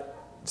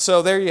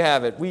so there you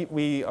have it.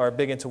 We are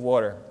big into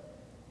water.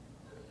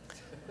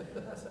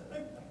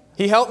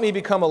 He helped me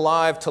become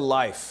alive to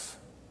life,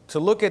 to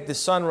look at the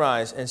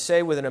sunrise and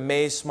say with an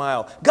amazed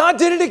smile, God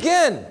did it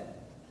again!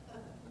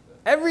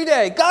 Every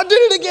day, God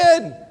did it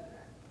again!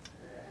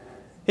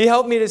 He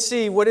helped me to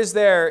see what is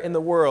there in the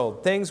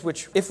world, things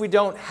which, if we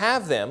don't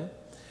have them,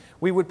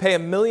 we would pay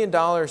 $1 million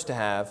to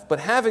have,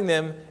 but having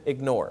them,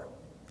 ignore.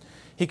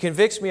 He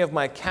convicts me of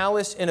my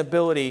callous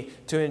inability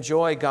to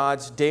enjoy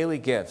God's daily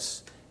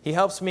gifts. He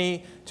helps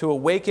me to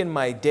awaken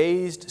my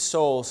dazed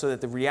soul so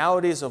that the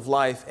realities of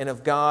life and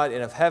of God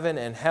and of heaven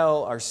and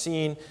hell are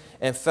seen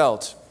and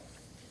felt.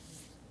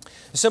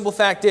 The simple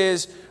fact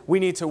is,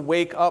 we need to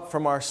wake up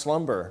from our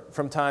slumber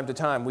from time to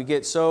time. We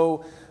get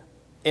so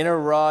in a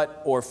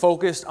rut or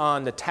focused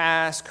on the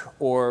task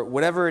or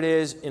whatever it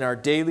is in our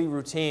daily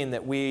routine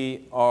that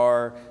we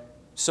are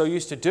so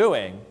used to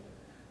doing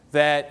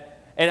that,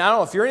 and I don't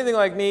know, if you're anything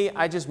like me,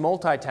 I just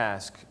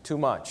multitask too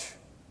much,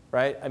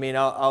 right? I mean,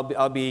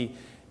 I'll be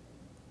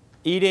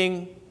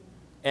eating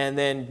and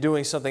then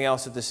doing something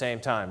else at the same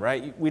time,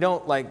 right? We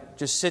don't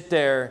just sit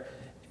there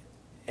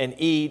and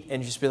eat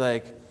and just be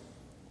like,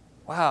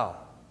 wow,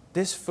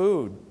 this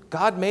food,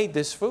 God made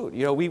this food.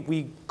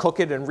 We cook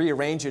it and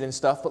rearrange it and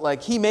stuff,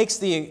 but He makes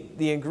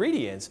the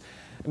ingredients.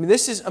 I mean,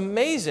 this is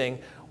amazing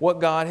what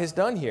God has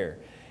done here.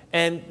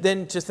 And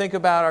then to think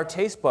about our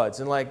taste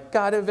buds and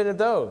God invented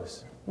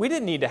those. We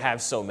didn't need to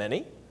have so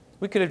many.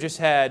 We could have just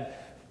had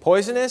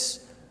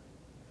poisonous,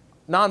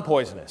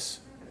 non-poisonous.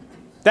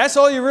 That's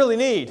all you really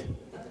need,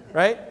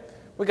 right?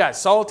 We got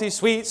salty,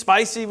 sweet,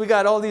 spicy. We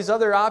got all these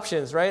other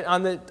options, right,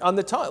 on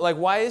the tongue.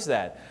 Why is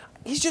that?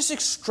 He's just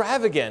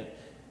extravagant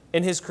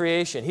in His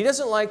creation. He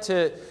doesn't like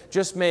to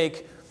just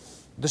make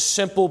the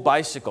simple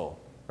bicycle,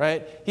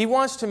 right? He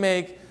wants to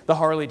make the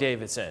Harley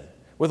Davidson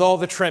with all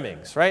the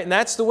trimmings, right? And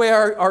that's the way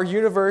our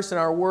universe and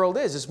our world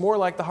is. It's more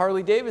like the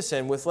Harley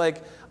Davidson with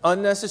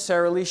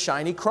unnecessarily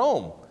shiny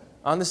chrome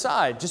on the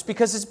side just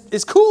because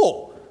it's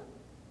cool.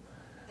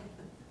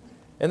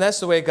 And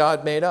that's the way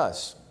God made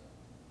us.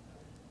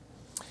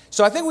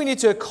 So I think we need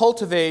to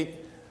cultivate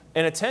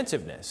an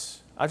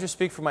attentiveness. I'll just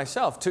speak for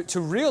myself. To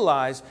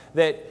realize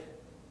that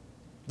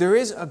there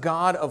is a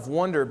God of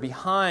wonder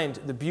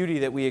behind the beauty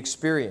that we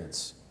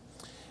experience.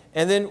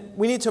 And then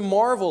we need to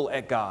marvel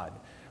at God.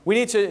 We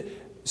need to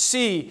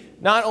see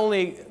not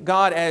only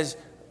God as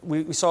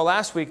we saw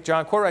last week,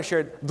 John Corright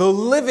shared, the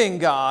living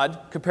God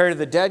compared to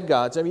the dead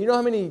gods. I mean, you know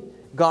how many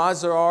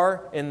gods there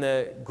are in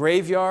the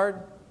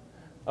graveyard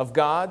of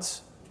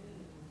gods?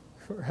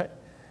 Right?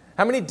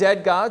 How many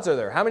dead gods are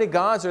there? How many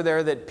gods are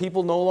there that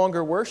people no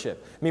longer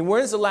worship? I mean,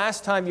 when's the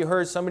last time you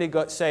heard somebody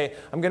say,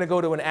 I'm going to go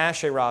to an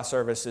Asherah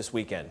service this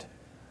weekend?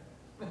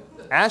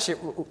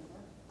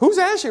 Who's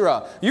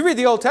Asherah? You read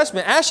the Old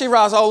Testament,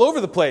 Asherah's all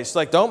over the place.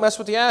 Don't mess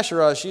with the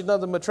Asherah. She's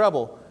nothing but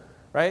trouble.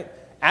 Right?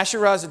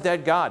 Asherah's a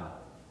dead god.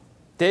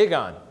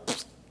 Dagon,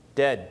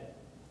 dead.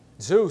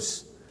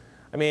 Zeus.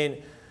 I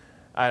mean,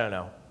 I don't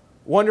know.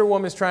 Wonder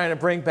Woman's trying to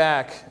bring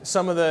back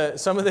some of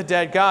the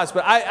dead gods,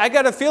 but I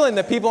got a feeling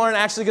that people aren't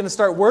actually going to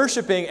start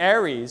worshiping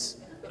Ares,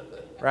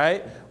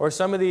 right? Or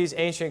some of these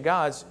ancient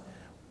gods,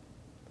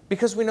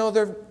 because we know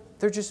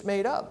they're just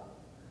made up.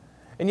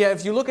 And yet,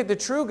 if you look at the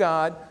true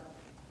God,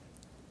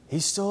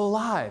 He's still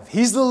alive.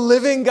 He's the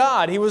living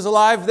God. He was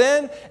alive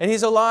then, and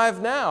He's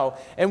alive now.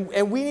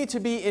 And we need to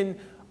be in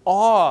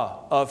awe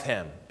of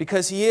Him,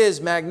 because He is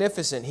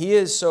magnificent. He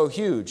is so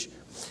huge.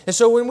 And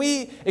so when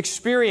we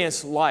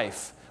experience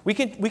life, we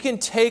can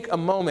take a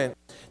moment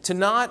to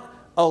not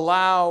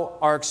allow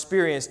our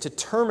experience to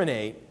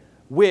terminate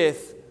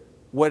with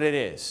what it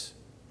is.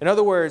 In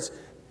other words,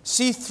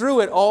 see through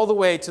it all the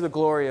way to the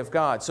glory of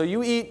God. So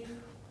you eat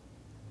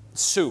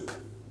soup.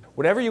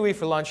 Whatever you eat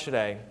for lunch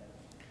today,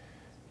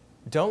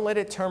 don't let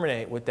it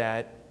terminate with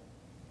that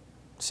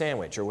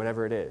sandwich or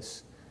whatever it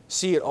is.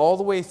 See it all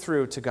the way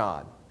through to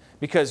God.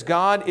 Because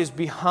God is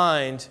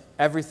behind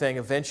everything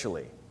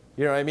eventually.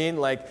 You know what I mean?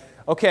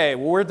 Okay,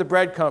 well, where'd the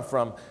bread come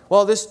from?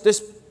 Well,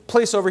 this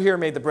place over here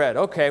made the bread.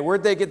 Okay,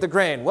 where'd they get the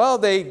grain? Well,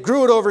 they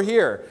grew it over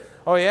here.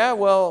 Oh, yeah?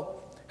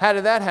 Well, how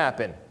did that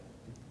happen?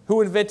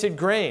 Who invented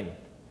grain?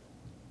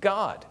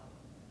 God.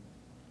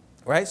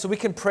 Right? So we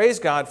can praise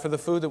God for the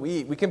food that we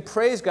eat. We can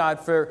praise God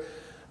for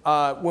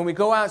when we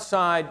go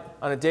outside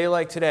on a day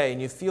like today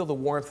and you feel the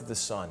warmth of the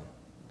sun.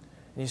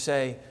 And you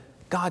say,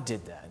 God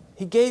did that.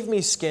 He gave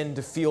me skin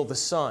to feel the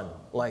sun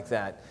like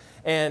that.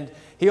 And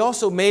He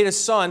also made a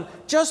sun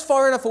just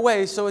far enough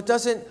away so it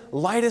doesn't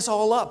light us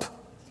all up,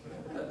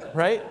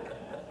 right?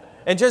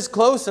 And just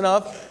close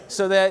enough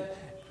so that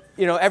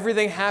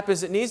everything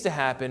happens that needs to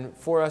happen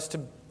for us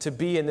to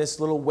be in this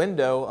little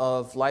window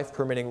of life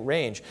permitting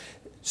range.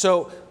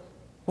 So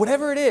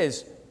whatever it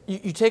is,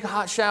 you take a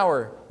hot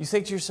shower, you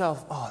think to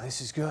yourself, oh,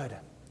 this is good.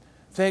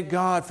 Thank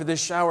God for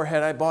this shower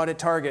head I bought at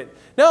Target.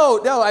 No,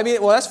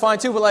 that's fine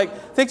too,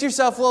 but think to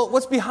yourself, well,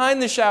 what's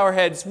behind the shower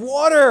head? It's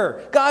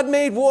water. God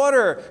made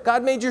water.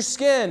 God made your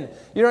skin.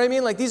 You know what I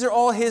mean? These are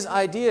all His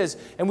ideas,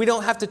 and we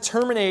don't have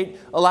to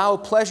allow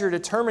pleasure to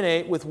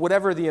terminate with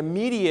whatever the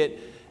immediate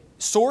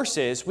source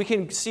is. We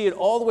can see it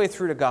all the way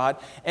through to God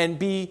and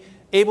be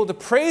able to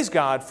praise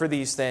God for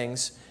these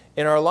things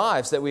in our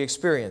lives that we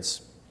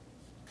experience.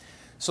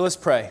 So let's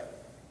pray.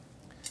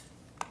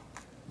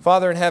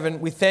 Father in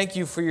heaven, we thank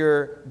You for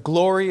Your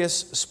glorious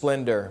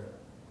splendor.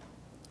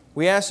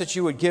 We ask that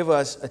You would give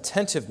us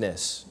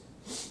attentiveness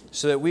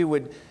so that we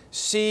would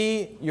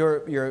see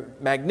Your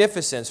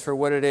magnificence for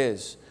what it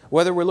is.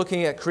 Whether we're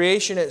looking at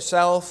creation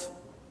itself,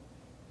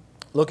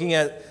 looking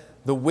at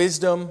the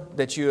wisdom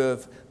that You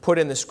have put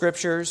in the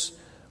Scriptures,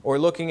 or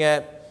looking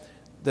at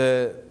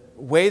the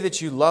way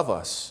that You love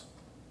us,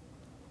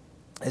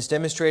 as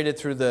demonstrated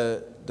through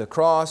the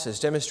cross, as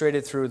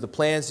demonstrated through the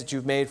plans that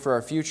You've made for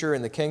our future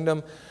in the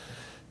kingdom.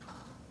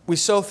 We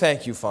so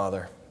thank You,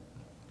 Father.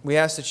 We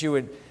ask that You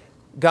would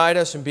guide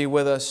us and be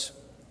with us,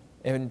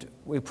 and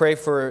we pray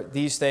for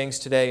these things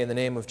today in the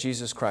name of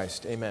Jesus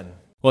Christ. Amen.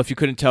 Well, if you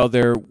couldn't tell,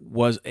 there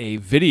was a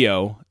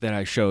video that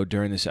I showed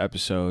during this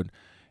episode.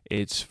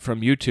 It's from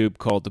YouTube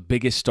called The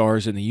Biggest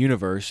Stars in the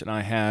Universe, and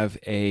I have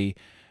a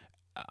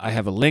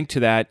link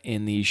to that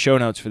in the show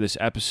notes for this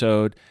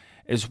episode,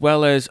 as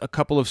well as a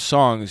couple of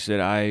songs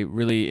that I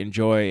really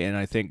enjoy and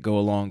I think go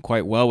along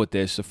quite well with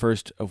this. The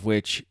first of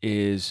which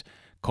is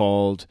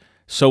called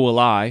So Will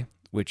I,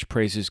 which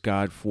praises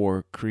God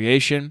for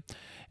creation.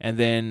 And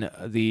then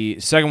the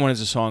second one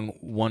is the song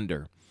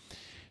Wonder.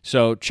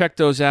 So check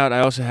those out. I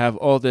also have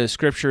all the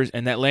scriptures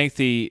and that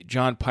lengthy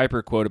John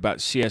Piper quote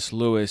about C.S.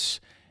 Lewis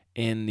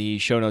in the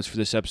show notes for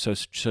this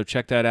episode. So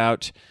check that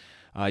out.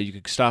 You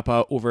can stop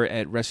out over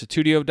at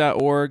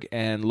restitutio.org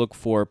and look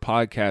for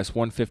podcast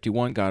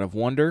 151, God of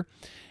Wonder,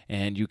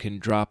 and you can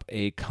drop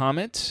a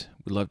comment.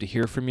 We'd love to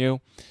hear from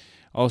you.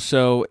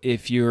 Also,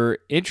 if you're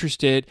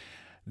interested,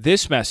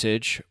 this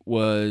message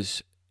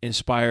was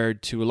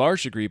inspired to a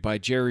large degree by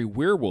Jerry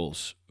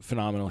Weirwool's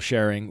phenomenal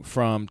sharing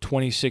from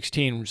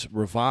 2016's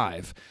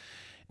Revive,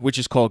 which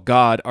is called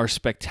God, Our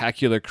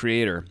Spectacular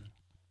Creator.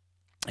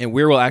 And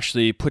Weirwool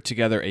actually put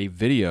together a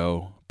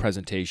video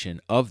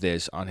presentation of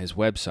this on his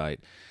website.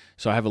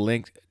 So I have a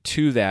link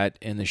to that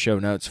in the show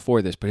notes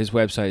for this, but his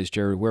website is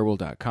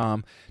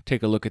jerryweirwool.com.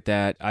 Take a look at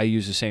that. I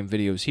use the same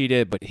videos he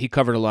did, but he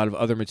covered a lot of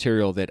other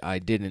material that I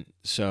didn't.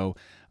 So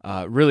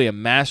really a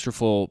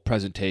masterful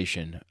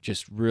presentation.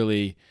 Just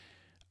really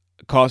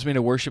caused me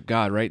to worship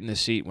God right in the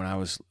seat when I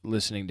was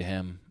listening to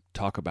him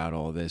talk about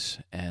all of this.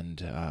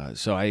 And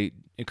so I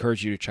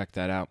encourage you to check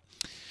that out.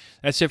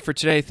 That's it for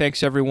today.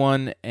 Thanks,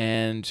 everyone.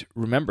 And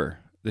remember,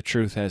 the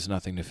truth has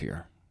nothing to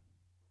fear.